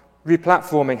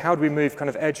 Replatforming, how do we move kind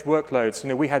of edge workloads?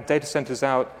 We had data centers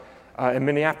out in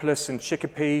Minneapolis and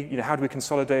Chicopee. How do we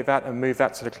consolidate that and move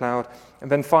that to the cloud? And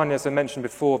then finally, as I mentioned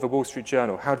before, the Wall Street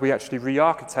Journal. How do we actually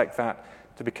re-architect that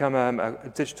to become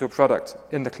a digital product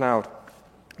in the cloud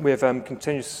with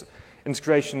continuous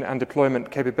integration and deployment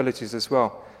capabilities as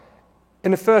well? In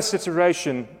the first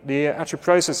iteration, the actual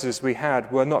processes we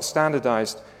had were not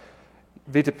standardized.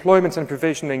 The deployment and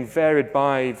provisioning varied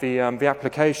by the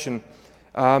application,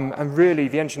 and really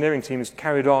the engineering teams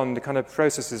carried on the kind of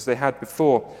processes they had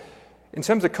before. In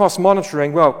terms of cost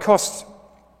monitoring, well, cost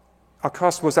our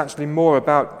cost was actually more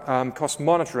about cost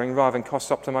monitoring rather than cost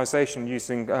optimization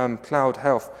using Cloud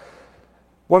Health.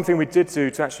 One thing we did do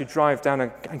to actually drive down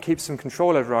and keep some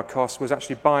control over our costs was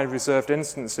actually buy reserved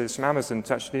instances from Amazon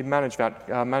to actually manage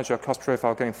our cost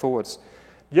profile going forwards.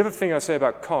 The other thing I say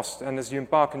about cost, and as you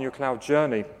embark on your cloud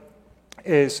journey,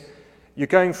 is you're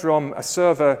going from a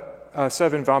server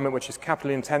environment which is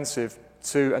capital intensive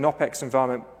to an OpEx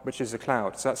environment which is a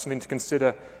cloud. So that's something to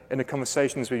consider in the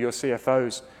conversations with your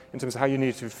CFOs in terms of how you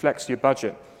need to flex your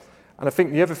budget. And I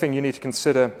think the other thing you need to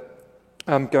consider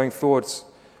going forwards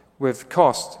with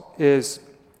cost is,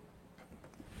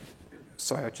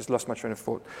 sorry, I just lost my train of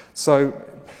thought. So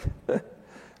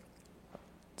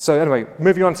anyway,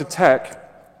 moving on to tech,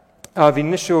 the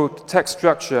initial tech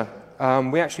structure,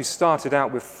 we actually started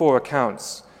out with 4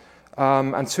 accounts,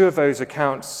 and 2 of those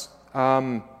accounts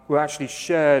were actually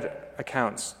shared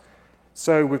accounts.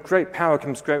 So with great power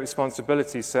comes great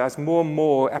responsibility. So as more and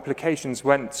more applications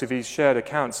went to these shared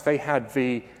accounts, they had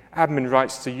the admin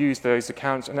rights to use those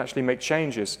accounts and actually make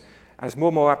changes. As more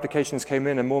and more applications came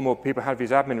in and more people had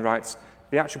these admin rights,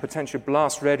 the actual potential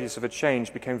blast radius of a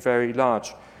change became very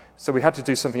large. So we had to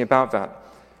do something about that.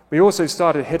 We also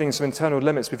started hitting some internal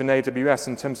limits within AWS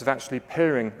in terms of actually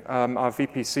peering our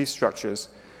VPC structures.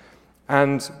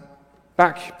 And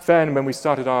back then, when we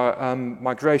started our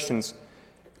migrations,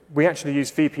 we actually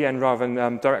used VPN rather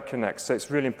than direct connect. So it's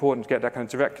really important to get that kind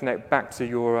of direct connect back to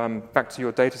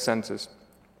your data centers.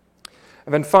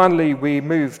 And then finally, we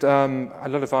moved a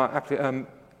lot of our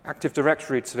Active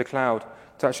Directory to the cloud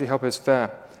to actually help us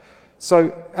there.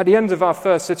 So at the end of our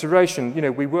first iteration,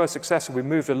 we were successful. We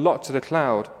moved a lot to the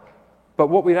cloud. But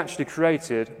what we actually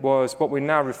created was what we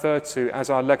now refer to as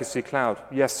our legacy cloud.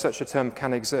 Yes, such a term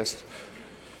can exist.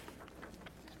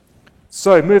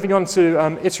 So moving on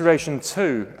to iteration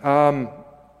 2, I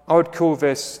would call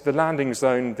this the landing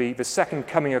zone, the second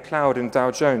coming of cloud in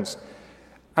Dow Jones.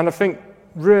 And I think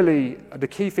really the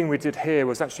key thing we did here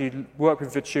was actually work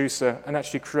with Virtusa and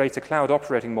actually create a cloud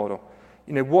operating model.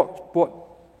 What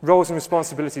roles and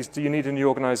responsibilities do you need in the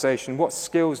organization? What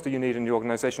skills do you need in the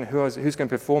organization? Who's going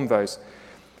to perform those?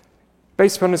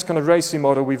 Based upon this kind of RACI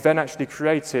model, we've then actually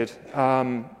created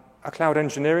a cloud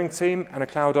engineering team and a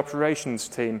cloud operations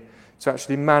team to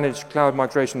actually manage cloud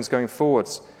migrations going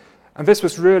forwards. And this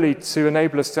was really to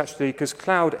enable us to actually, because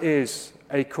cloud is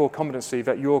a core competency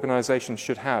that your organization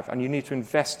should have, and you need to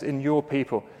invest in your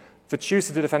people.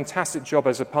 Virtusa did a fantastic job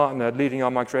as a partner leading our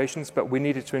migrations, but we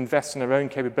needed to invest in our own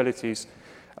capabilities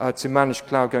to manage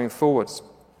cloud going forwards.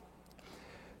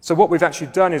 So what we've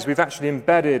actually done is we've actually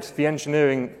embedded the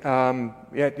engineering,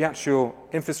 the actual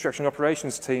infrastructure and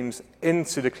operations teams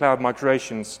into the cloud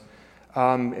migrations,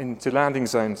 into landing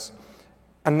zones.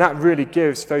 And that really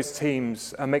gives those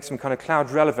teams, makes them kind of cloud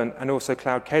relevant and also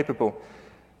cloud capable.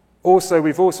 Also,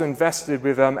 we've also invested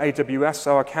with AWS,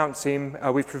 our account team.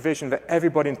 We've provisioned that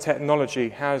everybody in technology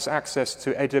has access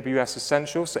to AWS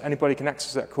Essentials, so anybody can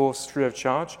access that course free of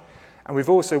charge. And we've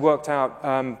also worked out,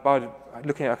 by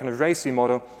looking at a kind of RACI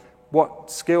model,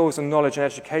 what skills and knowledge and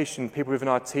education people within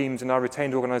our teams and our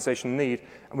retained organization need,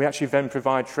 and we actually then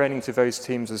provide training to those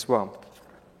teams as well.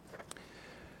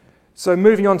 So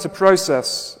moving on to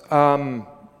process, I'm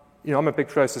a big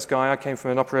process guy. I came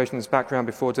from an operations background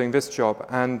before doing this job,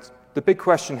 and the big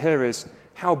question here is,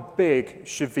 how big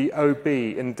should the O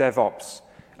be in DevOps?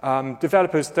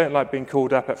 Developers don't like being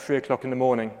called up at 3 o'clock in the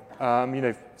morning,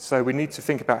 so we need to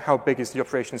think about how big is the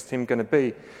operations team going to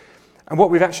be. And what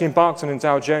we've actually embarked on in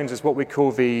Dow Jones is what we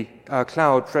call the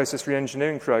Cloud Process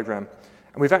Reengineering Program.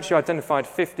 And we've actually identified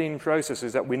 15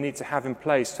 processes that we need to have in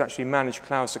place to actually manage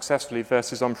cloud successfully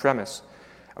versus on-premise.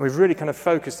 And we've really kind of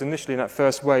focused initially in that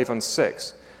first wave on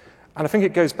 6. And I think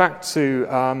it goes back to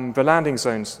the landing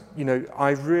zones. You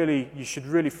should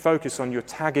really focus on your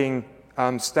tagging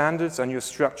standards and your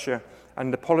structure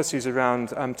and the policies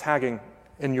around tagging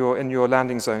in your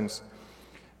landing zones.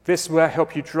 This will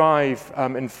help you drive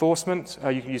enforcement.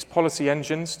 You can use policy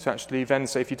engines to actually then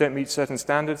say if you don't meet certain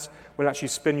standards, we'll actually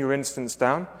spin your instance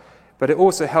down. But it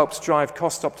also helps drive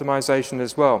cost optimization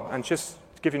as well. And just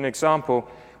to give you an example,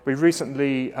 we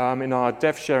recently, in our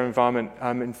DevShare environment,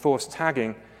 enforced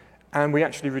tagging, and we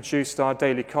actually reduced our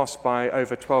daily cost by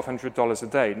over $1,200 a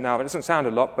day. Now, it doesn't sound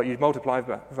a lot, but you multiply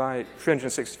by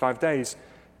 365 days,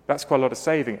 that's quite a lot of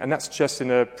saving, and that's just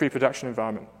in a pre-production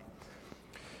environment.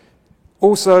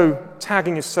 Also,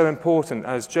 tagging is so important.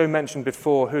 As Joe mentioned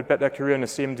before, who had bet their career in a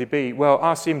CMDB? Well,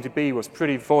 our CMDB was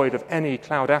pretty void of any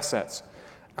cloud assets.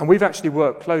 And we've actually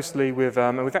worked closely with,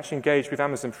 and we've actually engaged with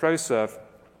Amazon ProServe.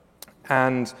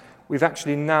 And we've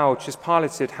actually now just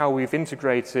piloted how we've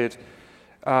integrated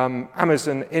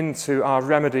Amazon into our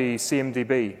Remedy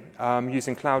CMDB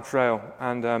using CloudTrail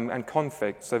and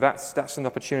config. So that's an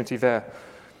opportunity there.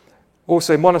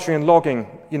 Also, monitoring and logging.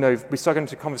 We start getting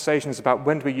into conversations about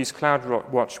when do we use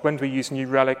CloudWatch, when do we use New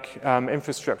Relic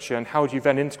infrastructure, and how do you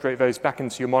then integrate those back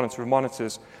into your monitor of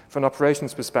monitors from an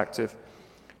operations perspective.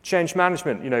 Change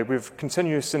management, with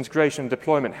continuous integration and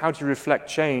deployment, how do you reflect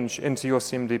change into your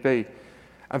CMDB?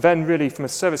 And then really from a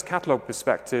service catalog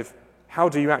perspective, how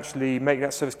do you actually make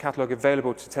that service catalog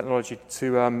available to technology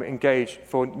to engage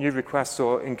for new requests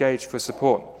or engage for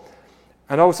support?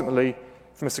 And ultimately,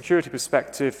 from a security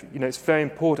perspective, it's very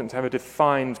important to have a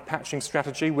defined patching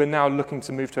strategy. We're now looking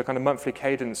to move to a kind of monthly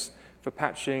cadence for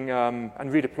patching and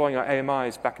redeploying our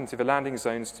AMIs back into the landing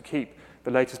zones to keep the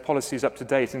latest policies up to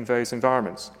date in various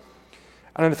environments.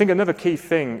 And I think another key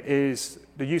thing is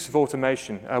the use of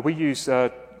automation. We use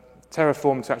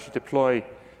Terraform to actually deploy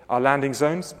our landing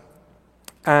zones.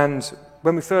 And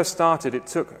when we first started, it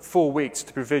took 4 weeks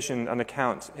to provision an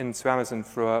account into Amazon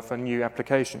for a new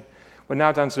application. We're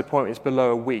now down to the point where it's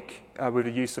below a week with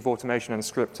the use of automation and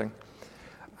scripting.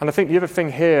 And I think the other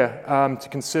thing here to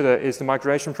consider is the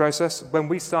migration process. When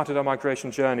we started our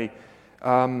migration journey,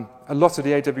 a lot of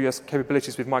the AWS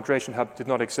capabilities with Migration Hub did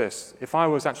not exist. If I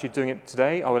was actually doing it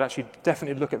today, I would actually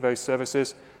definitely look at those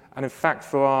services. And in fact,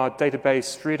 for our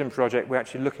database freedom project, we're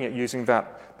actually looking at using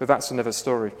that, but that's another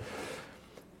story.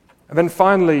 And then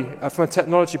finally, from a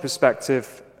technology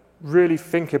perspective, really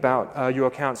think about your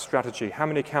account strategy. How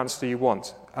many accounts do you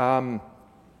want?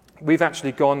 We've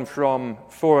actually gone from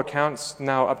 4 accounts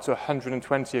now up to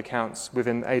 120 accounts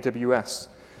within AWS.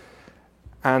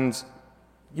 And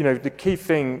the key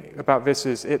thing about this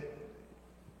is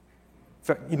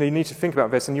you need to think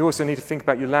about this, and you also need to think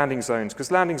about your landing zones,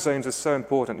 because landing zones are so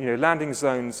important. Landing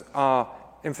zones are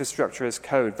infrastructure as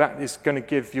code. That is going to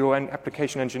give your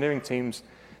application engineering teams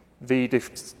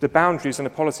the boundaries and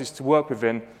the policies to work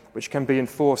within, which can be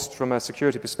enforced from a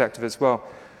security perspective as well.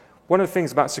 One of the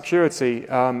things about security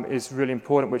is really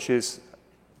important, which is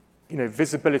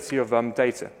visibility of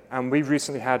data. And we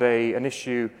recently had an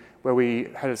issue where we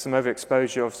had some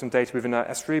overexposure of some data within our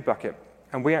S3 bucket.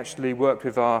 And we actually worked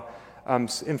with our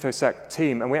InfoSec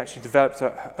team, and we actually developed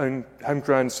our own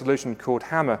homegrown solution called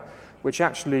Hammer, which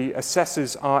actually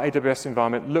assesses our AWS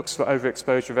environment, looks for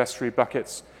overexposure of S3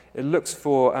 buckets, it looks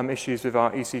for issues with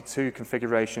our EC2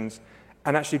 configurations,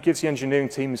 and actually gives the engineering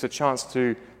teams a chance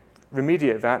to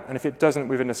remediate that. And if it doesn't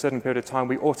within a certain period of time,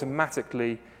 we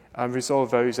automatically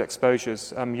resolve those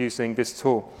exposures using this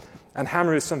tool. And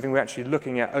Hammer is something we're actually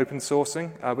looking at open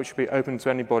sourcing, which will be open to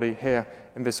anybody here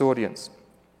in this audience.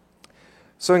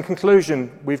 So in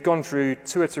conclusion, we've gone through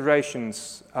 2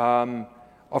 iterations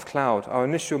of cloud, our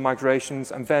initial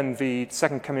migrations and then the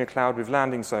second coming of cloud with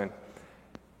Landing Zone.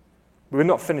 We're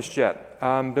not finished yet.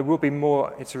 There will be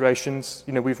more iterations.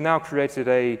 We've now created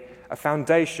a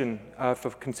foundation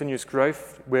for continuous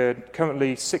growth. We're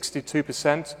currently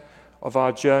 62% of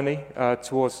our journey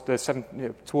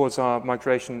towards our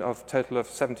migration of total of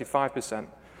 75%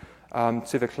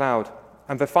 to the cloud.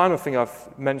 And the final thing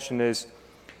I've mentioned is,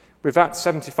 with that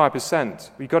 75%,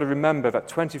 we've got to remember that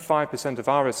 25% of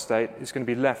our estate is going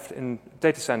to be left in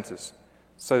data centers.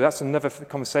 So that's another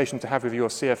conversation to have with your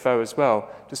CFO as well,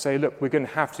 to say, look, we're going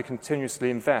to have to continuously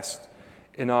invest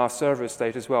in our server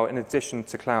estate as well, in addition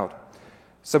to cloud.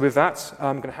 So with that,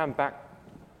 I'm going to hand back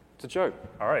to Joe.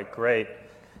 All right, great.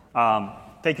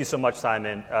 Thank you so much,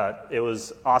 Simon. It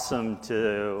was awesome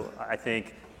to, I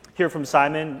think, hear from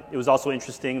Simon. It was also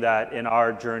interesting that in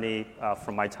our journey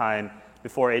from my time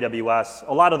before AWS,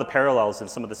 a lot of the parallels and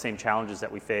some of the same challenges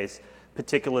that we face,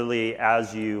 particularly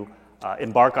as you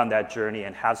embark on that journey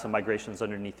and have some migrations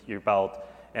underneath your belt.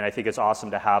 And I think it's awesome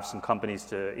to have some companies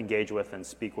to engage with and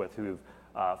speak with who've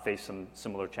faced some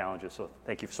similar challenges. So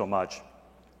thank you so much.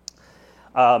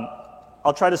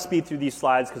 I'll try to speed through these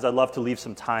slides because I'd love to leave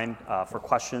some time for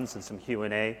questions and some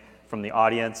Q&A from the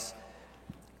audience.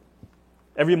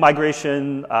 Every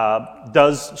migration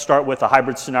does start with a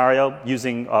hybrid scenario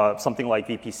using something like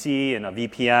VPC and a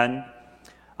VPN.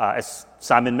 As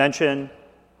Simon mentioned,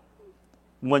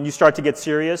 when you start to get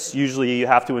serious, usually you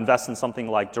have to invest in something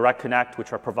like Direct Connect,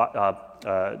 which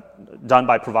are done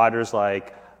by providers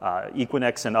like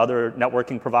Equinix and other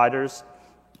networking providers.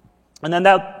 And then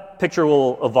that picture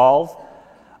will evolve.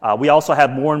 We also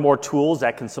have more and more tools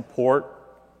that can support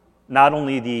not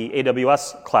only the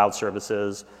AWS cloud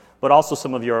services, but also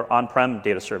some of your on-prem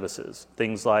data services,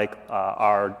 things like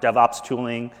our DevOps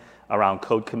tooling around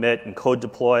code commit and code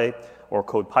deploy or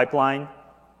code pipeline.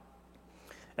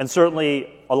 And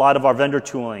certainly, a lot of our vendor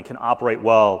tooling can operate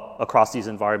well across these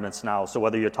environments now. So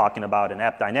whether you're talking about an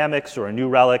AppDynamics or a New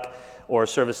Relic or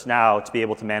ServiceNow to be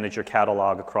able to manage your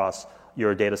catalog across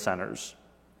your data centers.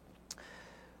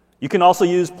 You can also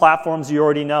use platforms you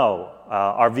already know.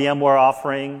 Our VMware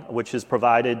offering, which is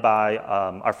provided by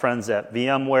our friends at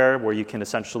VMware, where you can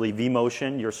essentially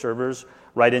vMotion your servers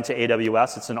right into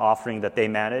AWS. It's an offering that they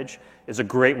manage. Is a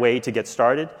great way to get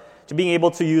started, to being able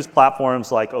to use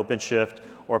platforms like OpenShift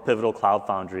or Pivotal Cloud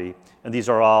Foundry. And these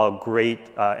are all great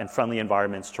and friendly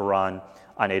environments to run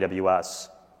on AWS.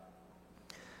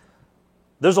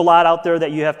 There's a lot out there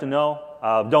that you have to know.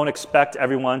 Don't expect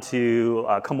everyone to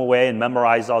come away and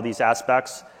memorize all these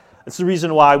aspects. It's the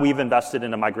reason why we've invested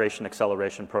in a migration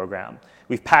acceleration program.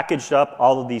 We've packaged up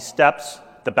all of these steps,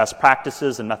 the best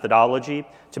practices and methodology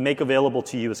to make available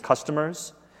to you as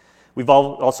customers. We've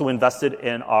also invested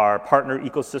in our partner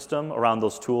ecosystem around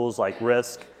those tools like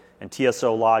Risk and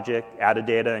TSO Logic,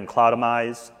 Addedata, and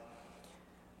Cloudimize,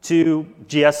 to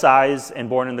GSIs and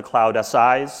Born in the Cloud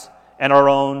SIs, and our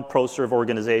own ProServe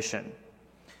organization.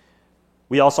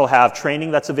 We also have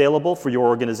training that's available for your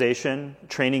organization.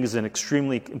 Training is an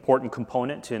extremely important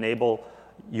component to enable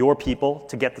your people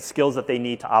to get the skills that they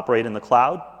need to operate in the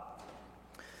cloud.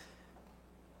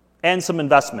 And some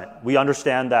investment. We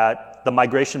understand that the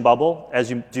migration bubble, as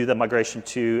you do the migration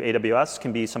to AWS,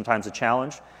 can be sometimes a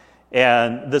challenge.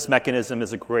 And this mechanism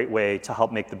is a great way to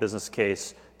help make the business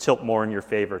case tilt more in your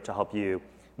favor to help you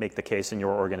make the case in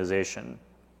your organization.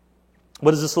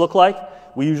 What does this look like?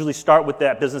 We usually start with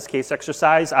that business case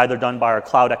exercise, either done by our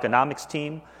cloud economics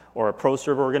team or a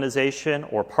ProServe organization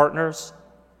or partners.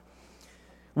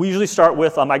 We usually start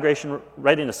with a migration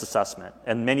readiness assessment,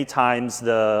 and many times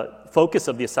the focus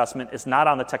of the assessment is not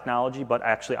on the technology, but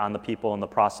actually on the people and the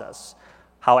process.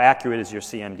 How accurate is your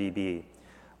CMDB?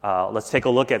 Let's take a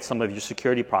look at some of your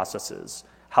security processes.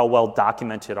 How well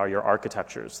documented are your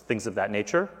architectures? Things of that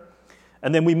nature.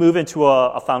 And then we move into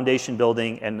a foundation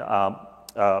building and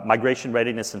migration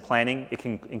readiness and planning. It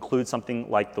can include something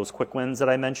like those quick wins that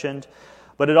I mentioned,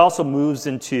 but it also moves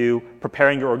into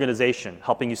preparing your organization,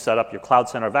 helping you set up your cloud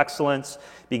center of excellence,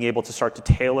 being able to start to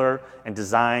tailor and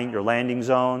design your landing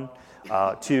zone,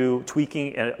 to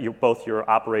tweaking both your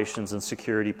operations and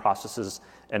security processes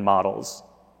and models.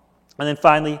 And then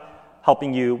finally,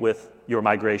 helping you with your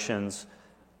migrations,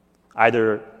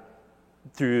 either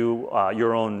through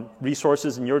your own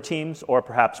resources in your teams or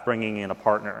perhaps bringing in a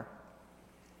partner.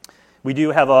 We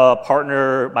do have a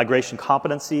partner migration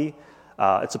competency.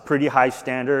 It's a pretty high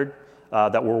standard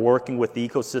that we're working with the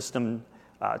ecosystem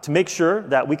to make sure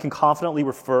that we can confidently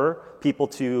refer people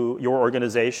to your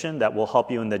organization that will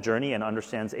help you in the journey and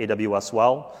understands AWS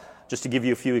well. Just to give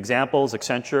you a few examples,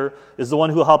 Accenture is the one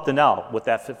who helped Enel with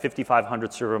that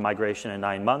 5,500 server migration in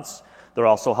 9 months. They're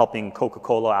also helping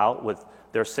Coca-Cola out with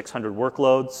their 600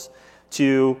 workloads,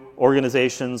 to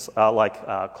organizations like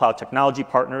Cloud Technology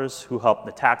Partners who help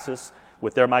Metaxas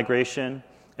with their migration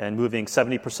and moving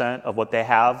 70% of what they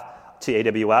have to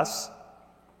AWS,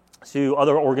 to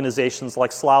other organizations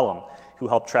like Slalom who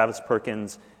help Travis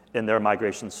Perkins in their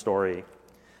migration story.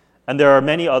 And there are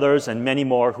many others and many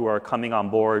more who are coming on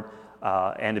board,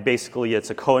 and basically it's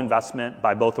a co-investment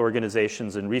by both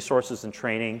organizations in resources and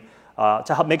training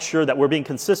to help make sure that we're being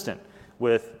consistent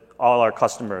with all our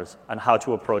customers on how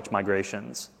to approach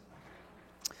migrations.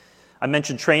 I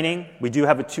mentioned training. We do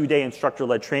have a 2-day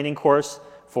instructor-led training course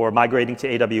for migrating to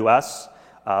AWS.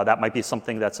 That might be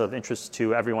something that's of interest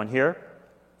to everyone here.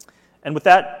 And with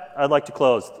that, I'd like to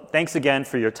close. Thanks again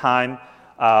for your time.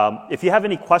 If you have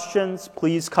any questions,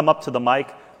 please come up to the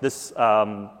mic. This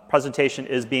presentation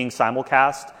is being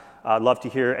simulcast. I'd love to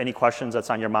hear any questions that's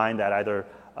on your mind that either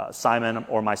Simon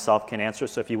or myself can answer.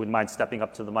 So if you wouldn't mind stepping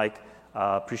up to the mic,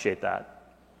 appreciate that.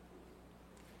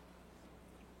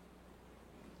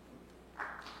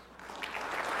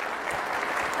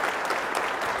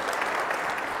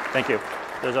 Thank you.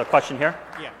 There's a question here.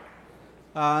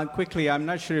 Yeah. Quickly, I'm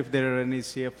not sure if there are any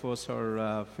CFOs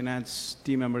or finance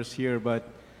team members here, but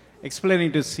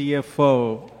explaining to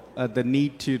CFO the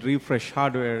need to refresh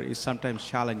hardware is sometimes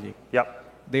challenging. Yep.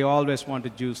 They always want to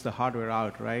juice the hardware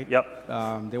out, right? Yep.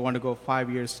 They want to go 5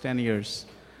 years, 10 years.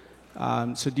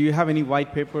 So do you have any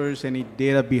white papers, any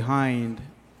data behind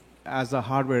as the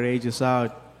hardware ages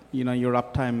out, your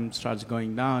uptime starts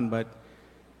going down, but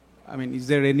I mean, is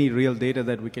there any real data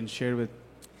that we can share with?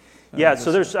 Yeah,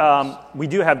 so there's, we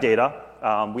do have data.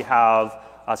 We have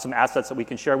some assets that we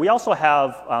can share. We also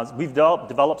have, we've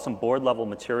developed some board level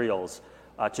materials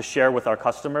to share with our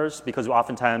customers, because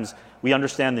oftentimes we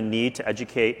understand the need to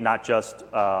educate not just,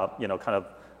 kind of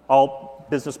all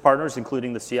business partners,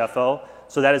 including the CFO.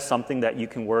 So that is something that you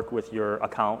can work with your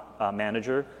account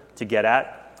manager to get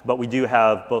at. But we do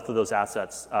have both of those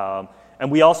assets.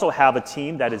 And we also have a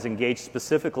team that is engaged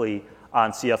specifically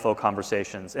on CFO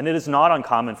conversations. And it is not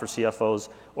uncommon for CFOs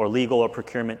or legal or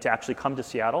procurement to actually come to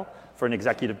Seattle for an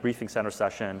executive briefing center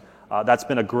session. That's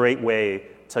been a great way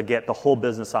to get the whole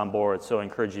business on board. So I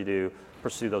encourage you to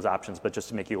pursue those options, but just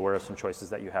to make you aware of some choices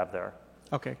that you have there.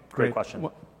 Okay, Great question.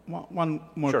 One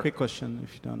more Sure. quick question,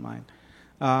 if you don't mind.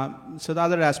 So the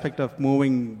other aspect of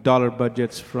moving dollar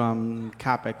budgets from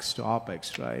capex to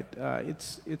opex, right?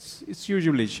 It's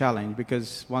usually a challenge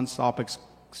because once opex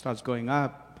starts going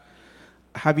up,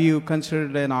 have you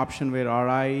considered an option where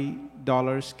RI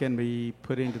dollars can be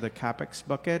put into the capex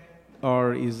bucket,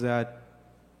 or is that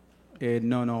a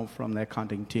no-no from the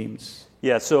accounting teams?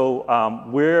 Yeah, so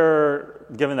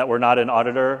given that we're not an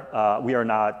auditor, we are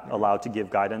not allowed to give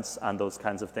guidance on those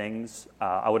kinds of things.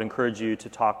 I would encourage you to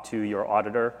talk to your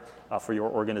auditor for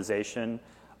your organization.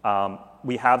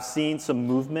 We have seen some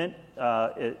movement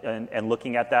and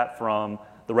looking at that from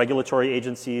the regulatory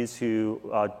agencies who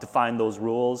define those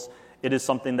rules. It is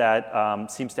something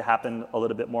that seems to happen a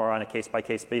little bit more on a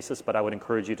case-by-case basis, but I would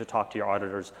encourage you to talk to your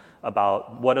auditors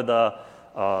about what are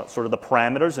the sort of the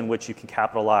parameters in which you can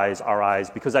capitalize RIs,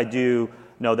 because I do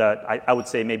know that I would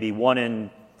say maybe 1 in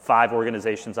 5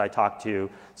 organizations I talk to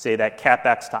say that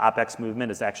CapEx to OpEx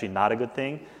movement is actually not a good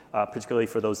thing, particularly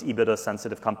for those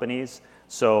EBITDA-sensitive companies.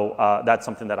 So that's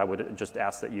something that I would just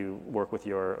ask that you work with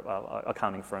your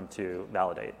accounting firm to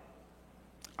validate.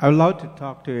 I would love to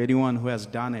talk to anyone who has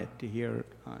done it here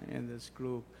in this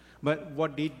group. But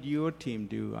what did your team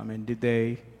do? I mean, did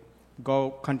they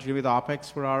continue with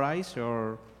OpEx for RIs,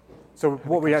 or? So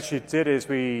what we actually did is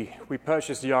we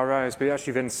purchased the RIs, but we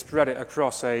actually then spread it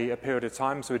across a period of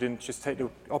time. So we didn't just take the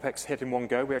OpEx hit in one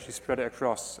go. We actually spread it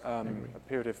across a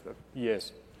period of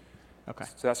years. Okay.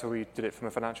 So that's how we did it from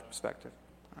a financial perspective.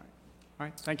 All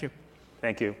right. Thank you.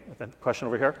 Thank you. Question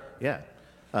over here? Yeah.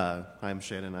 I'm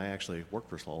Shannon. I actually work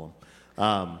for Slalom.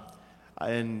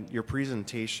 In your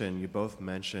presentation, you both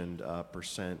mentioned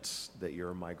percent that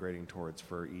you're migrating towards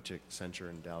for each Accenture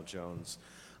and Dow Jones.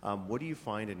 What do you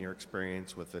find in your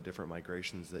experience with the different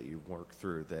migrations that you work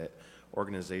through that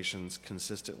organizations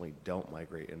consistently don't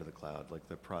migrate into the cloud, like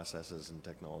the processes and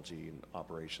technology and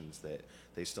operations that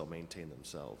they still maintain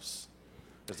themselves?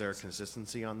 Is there a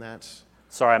consistency on that?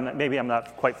 Sorry, maybe I'm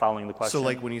not quite following the question. So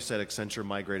like when you said Accenture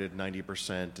migrated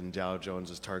 90% and Dow Jones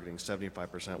is targeting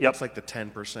 75%, Yep. what's like the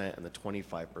 10% and the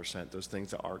 25%, those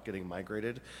things that aren't getting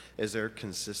migrated? Is there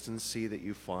consistency that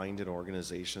you find in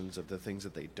organizations of the things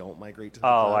that they don't migrate to the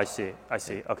cloud? Oh, I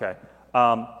see. Okay.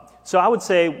 So I would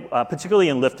say, particularly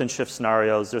in lift and shift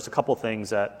scenarios, there's a couple things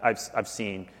that I've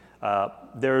seen.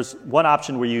 There's one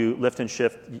option where you lift and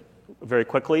shift very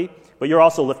quickly, but you're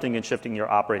also lifting and shifting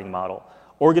your operating model.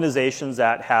 Organizations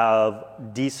that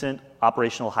have decent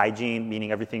operational hygiene,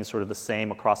 meaning everything's sort of the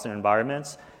same across their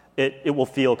environments, it will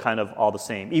feel kind of all the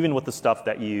same, even with the stuff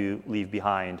that you leave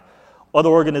behind. Other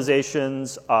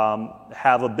organizations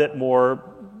have a bit more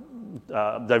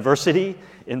diversity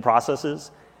in processes,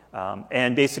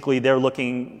 and basically they're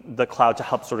looking the cloud to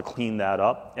help sort of clean that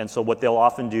up. And so what they'll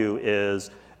often do is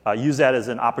use that as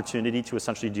an opportunity to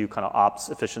essentially do kind of ops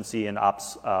efficiency and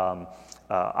ops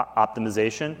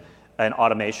optimization and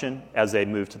automation as they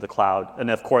move to the cloud.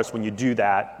 And of course, when you do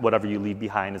that, whatever you leave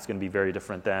behind is going to be very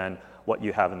different than what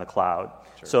you have in the cloud.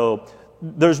 Sure. So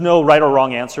there's no right or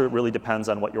wrong answer. It really depends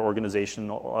on what your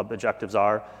organizational objectives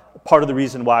are. Part of the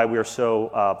reason why we're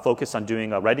so focused on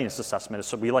doing a readiness assessment is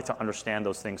so we like to understand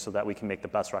those things so that we can make the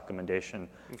best recommendation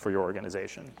for your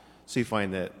organization. So you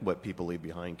find that what people leave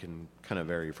behind can kind of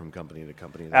vary from company to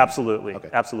company? Then? Absolutely. Okay.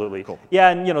 Absolutely. Cool. Yeah,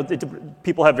 and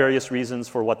people have various reasons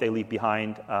for what they leave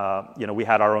behind. We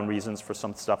had our own reasons for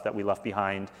some stuff that we left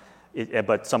behind,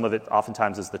 but some of it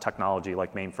oftentimes is the technology,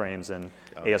 like mainframes and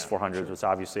AS400s, sure. Which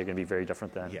obviously are going to be very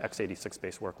different than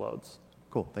x86-based workloads.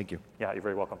 Cool. Thank you. Yeah, you're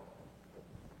very welcome.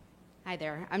 Hi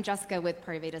there. I'm Jessica with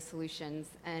Pariveda Solutions,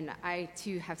 and I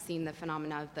too have seen the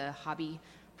phenomena of the hobby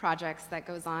projects that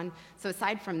goes on. So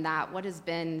aside from that, what has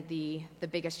been the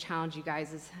biggest challenge you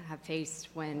guys have faced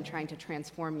when trying to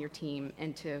transform your team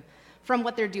from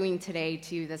what they're doing today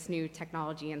to this new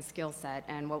technology and skill set,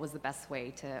 and what was the best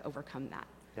way to overcome that?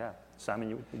 Yeah.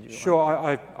 Simon, you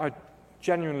Sure. I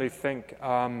genuinely think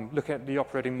looking at the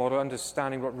operating model,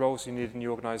 understanding what roles you need in the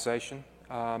organization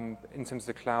in terms of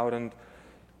the cloud, and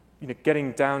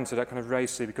getting down to that kind of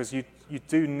ratio, because you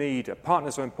do need,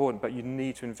 partners are important, but you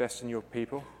need to invest in your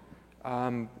people.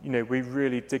 We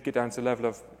really did get down to the level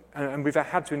of, and we've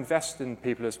had to invest in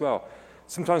people as well.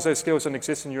 Sometimes those skills don't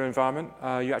exist in your environment.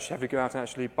 You actually have to go out and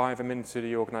actually buy them into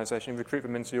the organization, recruit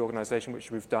them into the organization,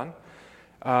 which we've done.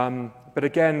 But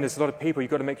again, there's a lot of people. You've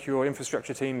got to make your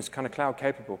infrastructure teams kind of cloud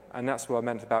capable. And that's what I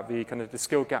meant about the kind of the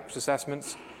skill gaps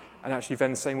assessments and actually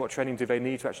then saying what training do they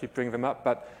need to actually bring them up.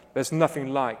 But there's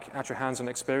nothing like actual hands-on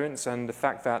experience, and the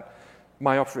fact that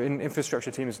my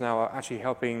infrastructure teams now are actually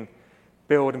helping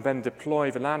build and then deploy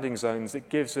the landing zones. It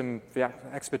gives them the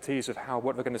expertise of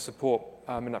what they're going to support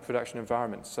in that production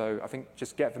environment. So I think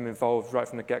just get them involved right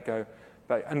from the get-go,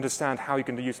 but understand how you're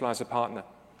going to utilize a partner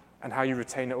and how you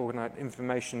retain that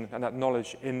information and that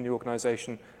knowledge in the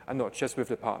organization and not just with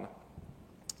the partner.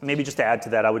 Maybe just to add to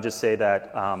that, I would just say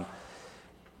that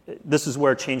this is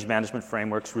where change management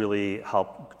frameworks really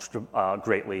help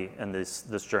greatly in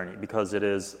this journey, because it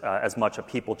is as much a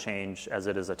people change as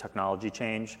it is a technology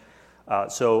change.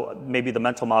 So maybe the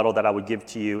mental model that I would give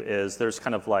to you is there's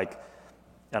kind of like,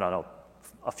 I don't know,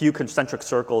 a few concentric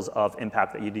circles of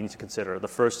impact that you need to consider. The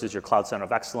first is your cloud center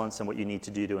of excellence and what you need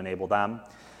to do to enable them.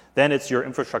 Then it's your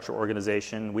infrastructure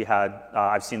organization.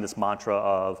 I've seen this mantra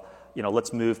of,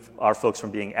 let's move our folks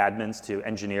from being admins to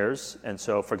engineers. And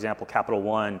so, for example, Capital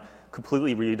One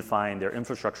completely redefined their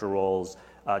infrastructure roles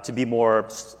to be more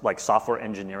like software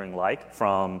engineering-like,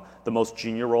 from the most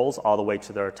junior roles all the way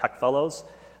to their tech fellows.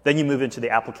 Then you move into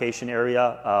the application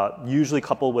area. Usually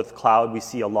coupled with cloud, we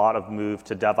see a lot of move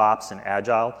to DevOps and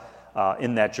Agile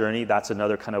in that journey. That's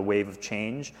another kind of wave of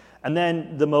change. And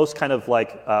then the most kind of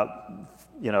like,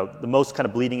 the most kind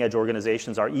of bleeding edge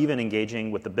organizations are even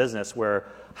engaging with the business, where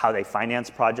how they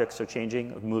finance projects are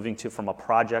changing, moving from a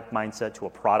project mindset to a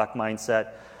product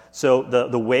mindset. So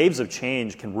the waves of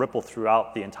change can ripple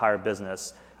throughout the entire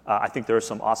business. I think there are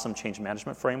some awesome change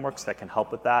management frameworks that can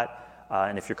help with that.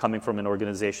 And if you're coming from an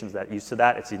organization that's used to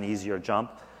that, it's an easier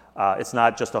jump. It's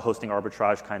not just a hosting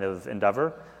arbitrage kind of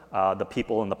endeavor. The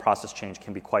people and the process change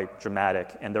can be quite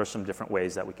dramatic, and there are some different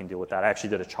ways that we can deal with that. I actually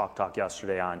did a chalk talk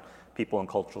yesterday on people and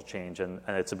cultural change, and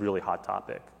it's a really hot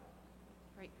topic.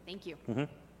 Great, thank you. Mm-hmm.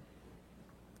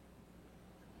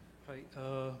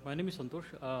 Hi, my name is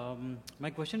Santosh.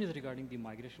 My question is regarding the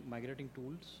migrating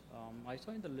tools. I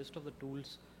saw in the list of the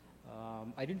tools,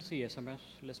 I didn't see SMS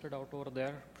listed out over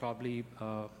there. Probably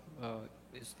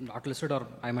it's not listed, or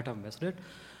I might have missed it.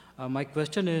 My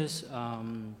question is,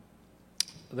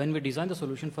 when we design the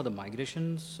solution for the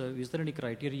migrations, is there any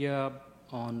criteria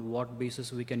on what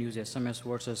basis we can use SMS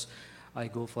versus I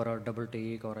go for a double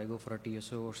take or I go for a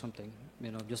TSO or something,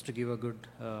 just to give a good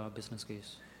business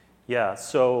case? Yeah,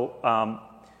 so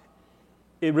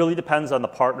it really depends on the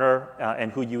partner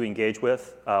and who you engage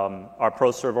with. Our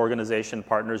ProServe organization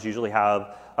partners usually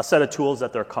have a set of tools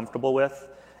that they're comfortable with,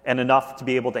 and enough to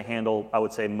be able to handle, I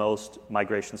would say, most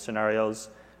migration scenarios.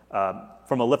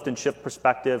 From a lift and shift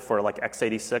perspective, for like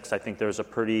x86, I think there's a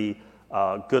pretty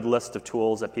good list of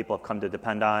tools that people have come to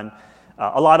depend on.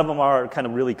 A lot of them are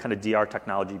really DR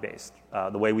technology based.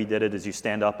 The way we did it is you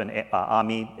stand up in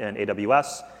AMI and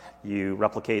AWS. You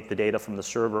replicate the data from the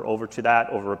server over to that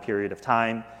over a period of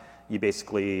time. You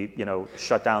basically,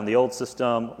 shut down the old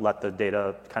system, let the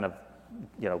data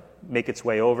make its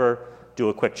way over, do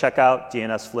a quick checkout,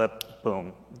 DNS flip,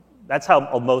 boom. That's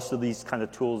how most of these kind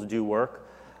of tools do work.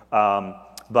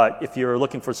 But if you're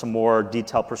looking for some more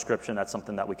detailed prescription, that's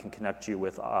something that we can connect you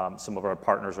with some of our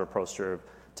partners or ProServe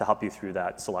to help you through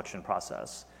that selection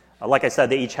process. Like I said,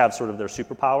 they each have sort of their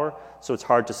superpower, so it's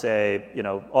hard to say,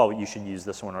 you should use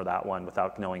this one or that one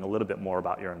without knowing a little bit more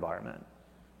about your environment.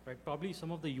 Right, probably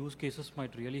some of the use cases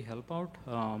might really help out,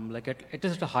 like at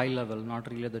just a high level, not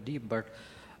really at the deep, but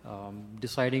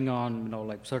deciding on,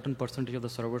 like certain percentage of the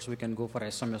servers we can go for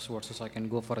SMS versus I can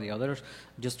go for the others,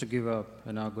 just to give a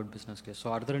good business case.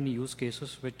 So are there any use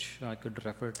cases which I could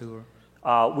refer to?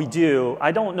 We do.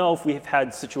 I don't know if we've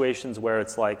had situations where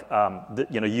it's like,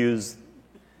 use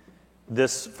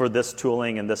this for this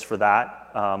tooling and this for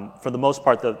that. For the most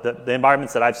part, the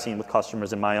environments that I've seen with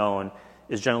customers in my own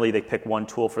is generally they pick one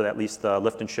tool for at least the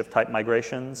lift and shift type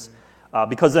migrations.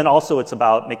 Because then also it's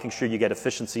about making sure you get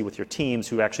efficiency with your teams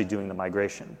who are actually doing the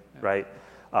migration, right?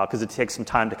 Because it takes some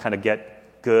time to kind of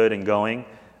get good and going.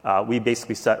 We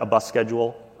basically set a bus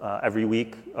schedule every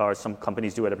week, or some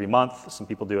companies do it every month, some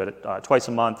people do it twice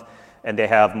a month, and they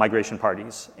have migration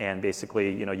parties. And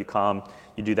basically, you come,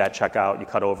 you do that checkout, you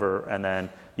cut over, and then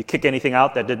you kick anything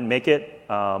out that didn't make it.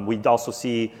 We'd also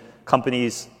see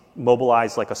companies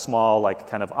mobilize like a small, like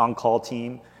kind of on-call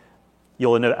team.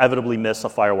 You'll inevitably miss a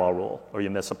firewall rule or you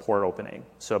miss a port opening.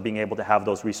 So being able to have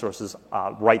those resources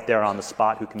right there on the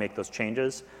spot who can make those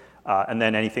changes. And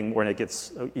then anything when it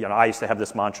gets, I used to have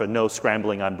this mantra, no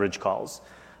scrambling on bridge calls.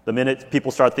 The minute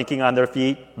people start thinking on their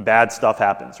feet, bad stuff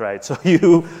happens, right? So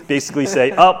you basically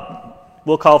say, oh,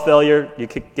 we'll call failure, you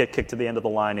get kicked to the end of the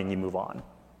line, and you move on.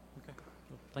 Okay,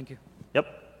 thank you. Yep.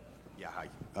 Yeah,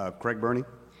 hi. Craig Burney.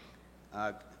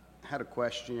 Had a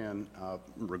question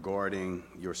regarding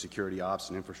your security ops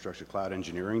and infrastructure cloud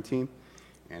engineering team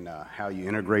and how you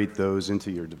integrate those into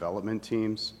your development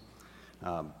teams.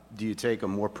 Do you take a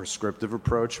more prescriptive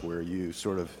approach where you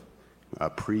sort of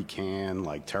pre-can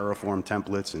like Terraform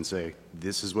templates and say,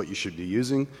 this is what you should be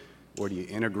using? Or do you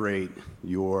integrate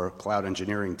your cloud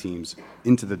engineering teams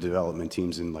into the development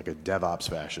teams in like a DevOps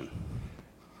fashion?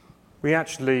 We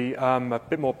actually a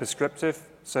bit more prescriptive.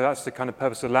 So that's the kind of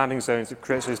purpose of landing zones. It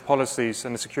creates these policies,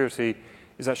 and the security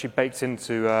is actually baked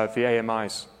into the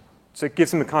AMIs. So it gives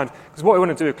them the kind, because what we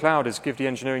want to do with cloud is give the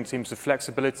engineering teams the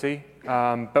flexibility,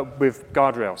 but with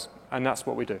guardrails, and that's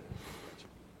what we do.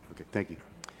 Okay, thank you.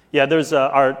 Yeah, there's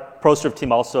our ProServe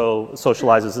team also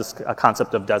socializes this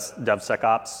concept of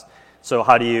DevSecOps. So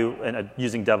how do you,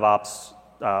 using DevOps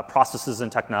processes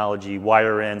and technology,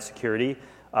 wire in security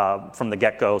from the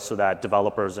get-go so that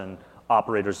developers and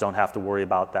operators don't have to worry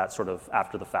about that sort of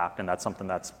after the fact, and that's something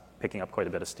that's picking up quite a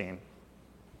bit of steam.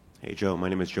 Hey, Joe. My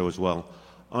name is Joe as well.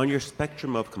 On your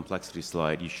spectrum of complexity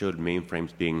slide, you showed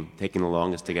mainframes being taking the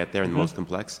longest to get there and the most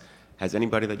complex. Has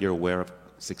anybody that you're aware of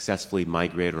successfully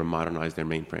migrated or modernized their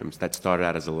mainframes that started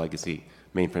out as a legacy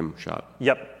mainframe shop?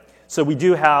 Yep. So we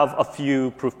do have a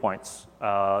few proof points.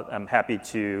 I'm happy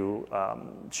to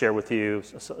share with you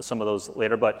some of those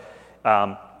later, but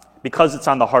because it's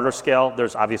on the harder scale,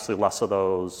 there's obviously less of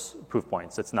those proof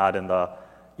points. It's not in the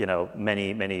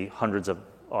many hundreds of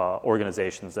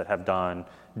organizations that have done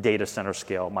data center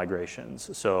scale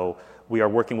migrations. So we are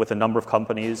working with a number of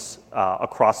companies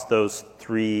across those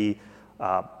three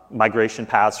migration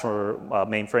paths for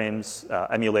mainframes,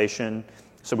 emulation.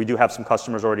 So we do have some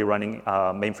customers already running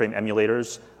mainframe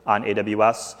emulators on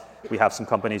AWS. We have some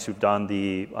companies who've done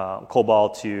the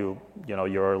COBOL to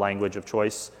your language of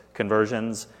choice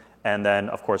conversions. And then,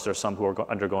 of course, there's some who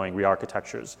are undergoing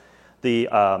re-architectures.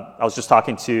 I was just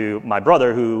talking to my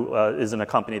brother who is in a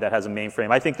company that has a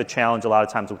mainframe. I think the challenge a lot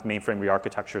of times with mainframe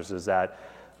re-architectures is that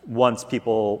once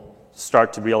people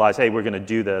start to realize, hey, we're going to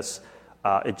do this,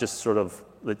 it just sort of,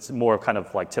 it's more kind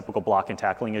of like typical block and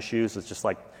tackling issues. It's just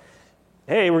like,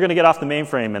 hey, we're going to get off the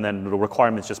mainframe, and then the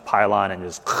requirements just pile on and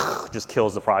just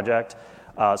kills the project.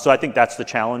 So I think that's the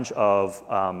challenge of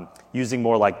using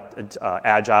more like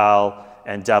Agile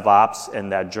and DevOps in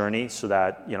that journey, so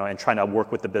that, and trying to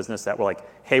work with the business that we're like,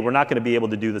 hey, we're not going to be able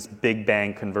to do this big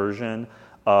bang conversion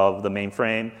of the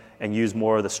mainframe, and use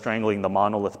more of the strangling the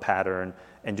monolith pattern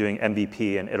and doing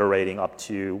MVP and iterating up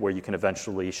to where you can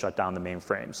eventually shut down the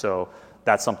mainframe. So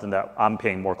that's something that I'm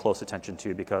paying more close attention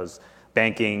to, because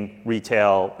banking,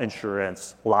 retail,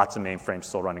 insurance, lots of mainframes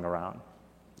still running around.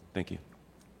 Thank you.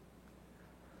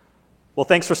 Well,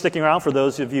 thanks for sticking around for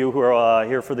those of you who are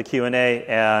here for the Q&A,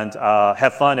 and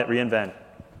have fun at reInvent.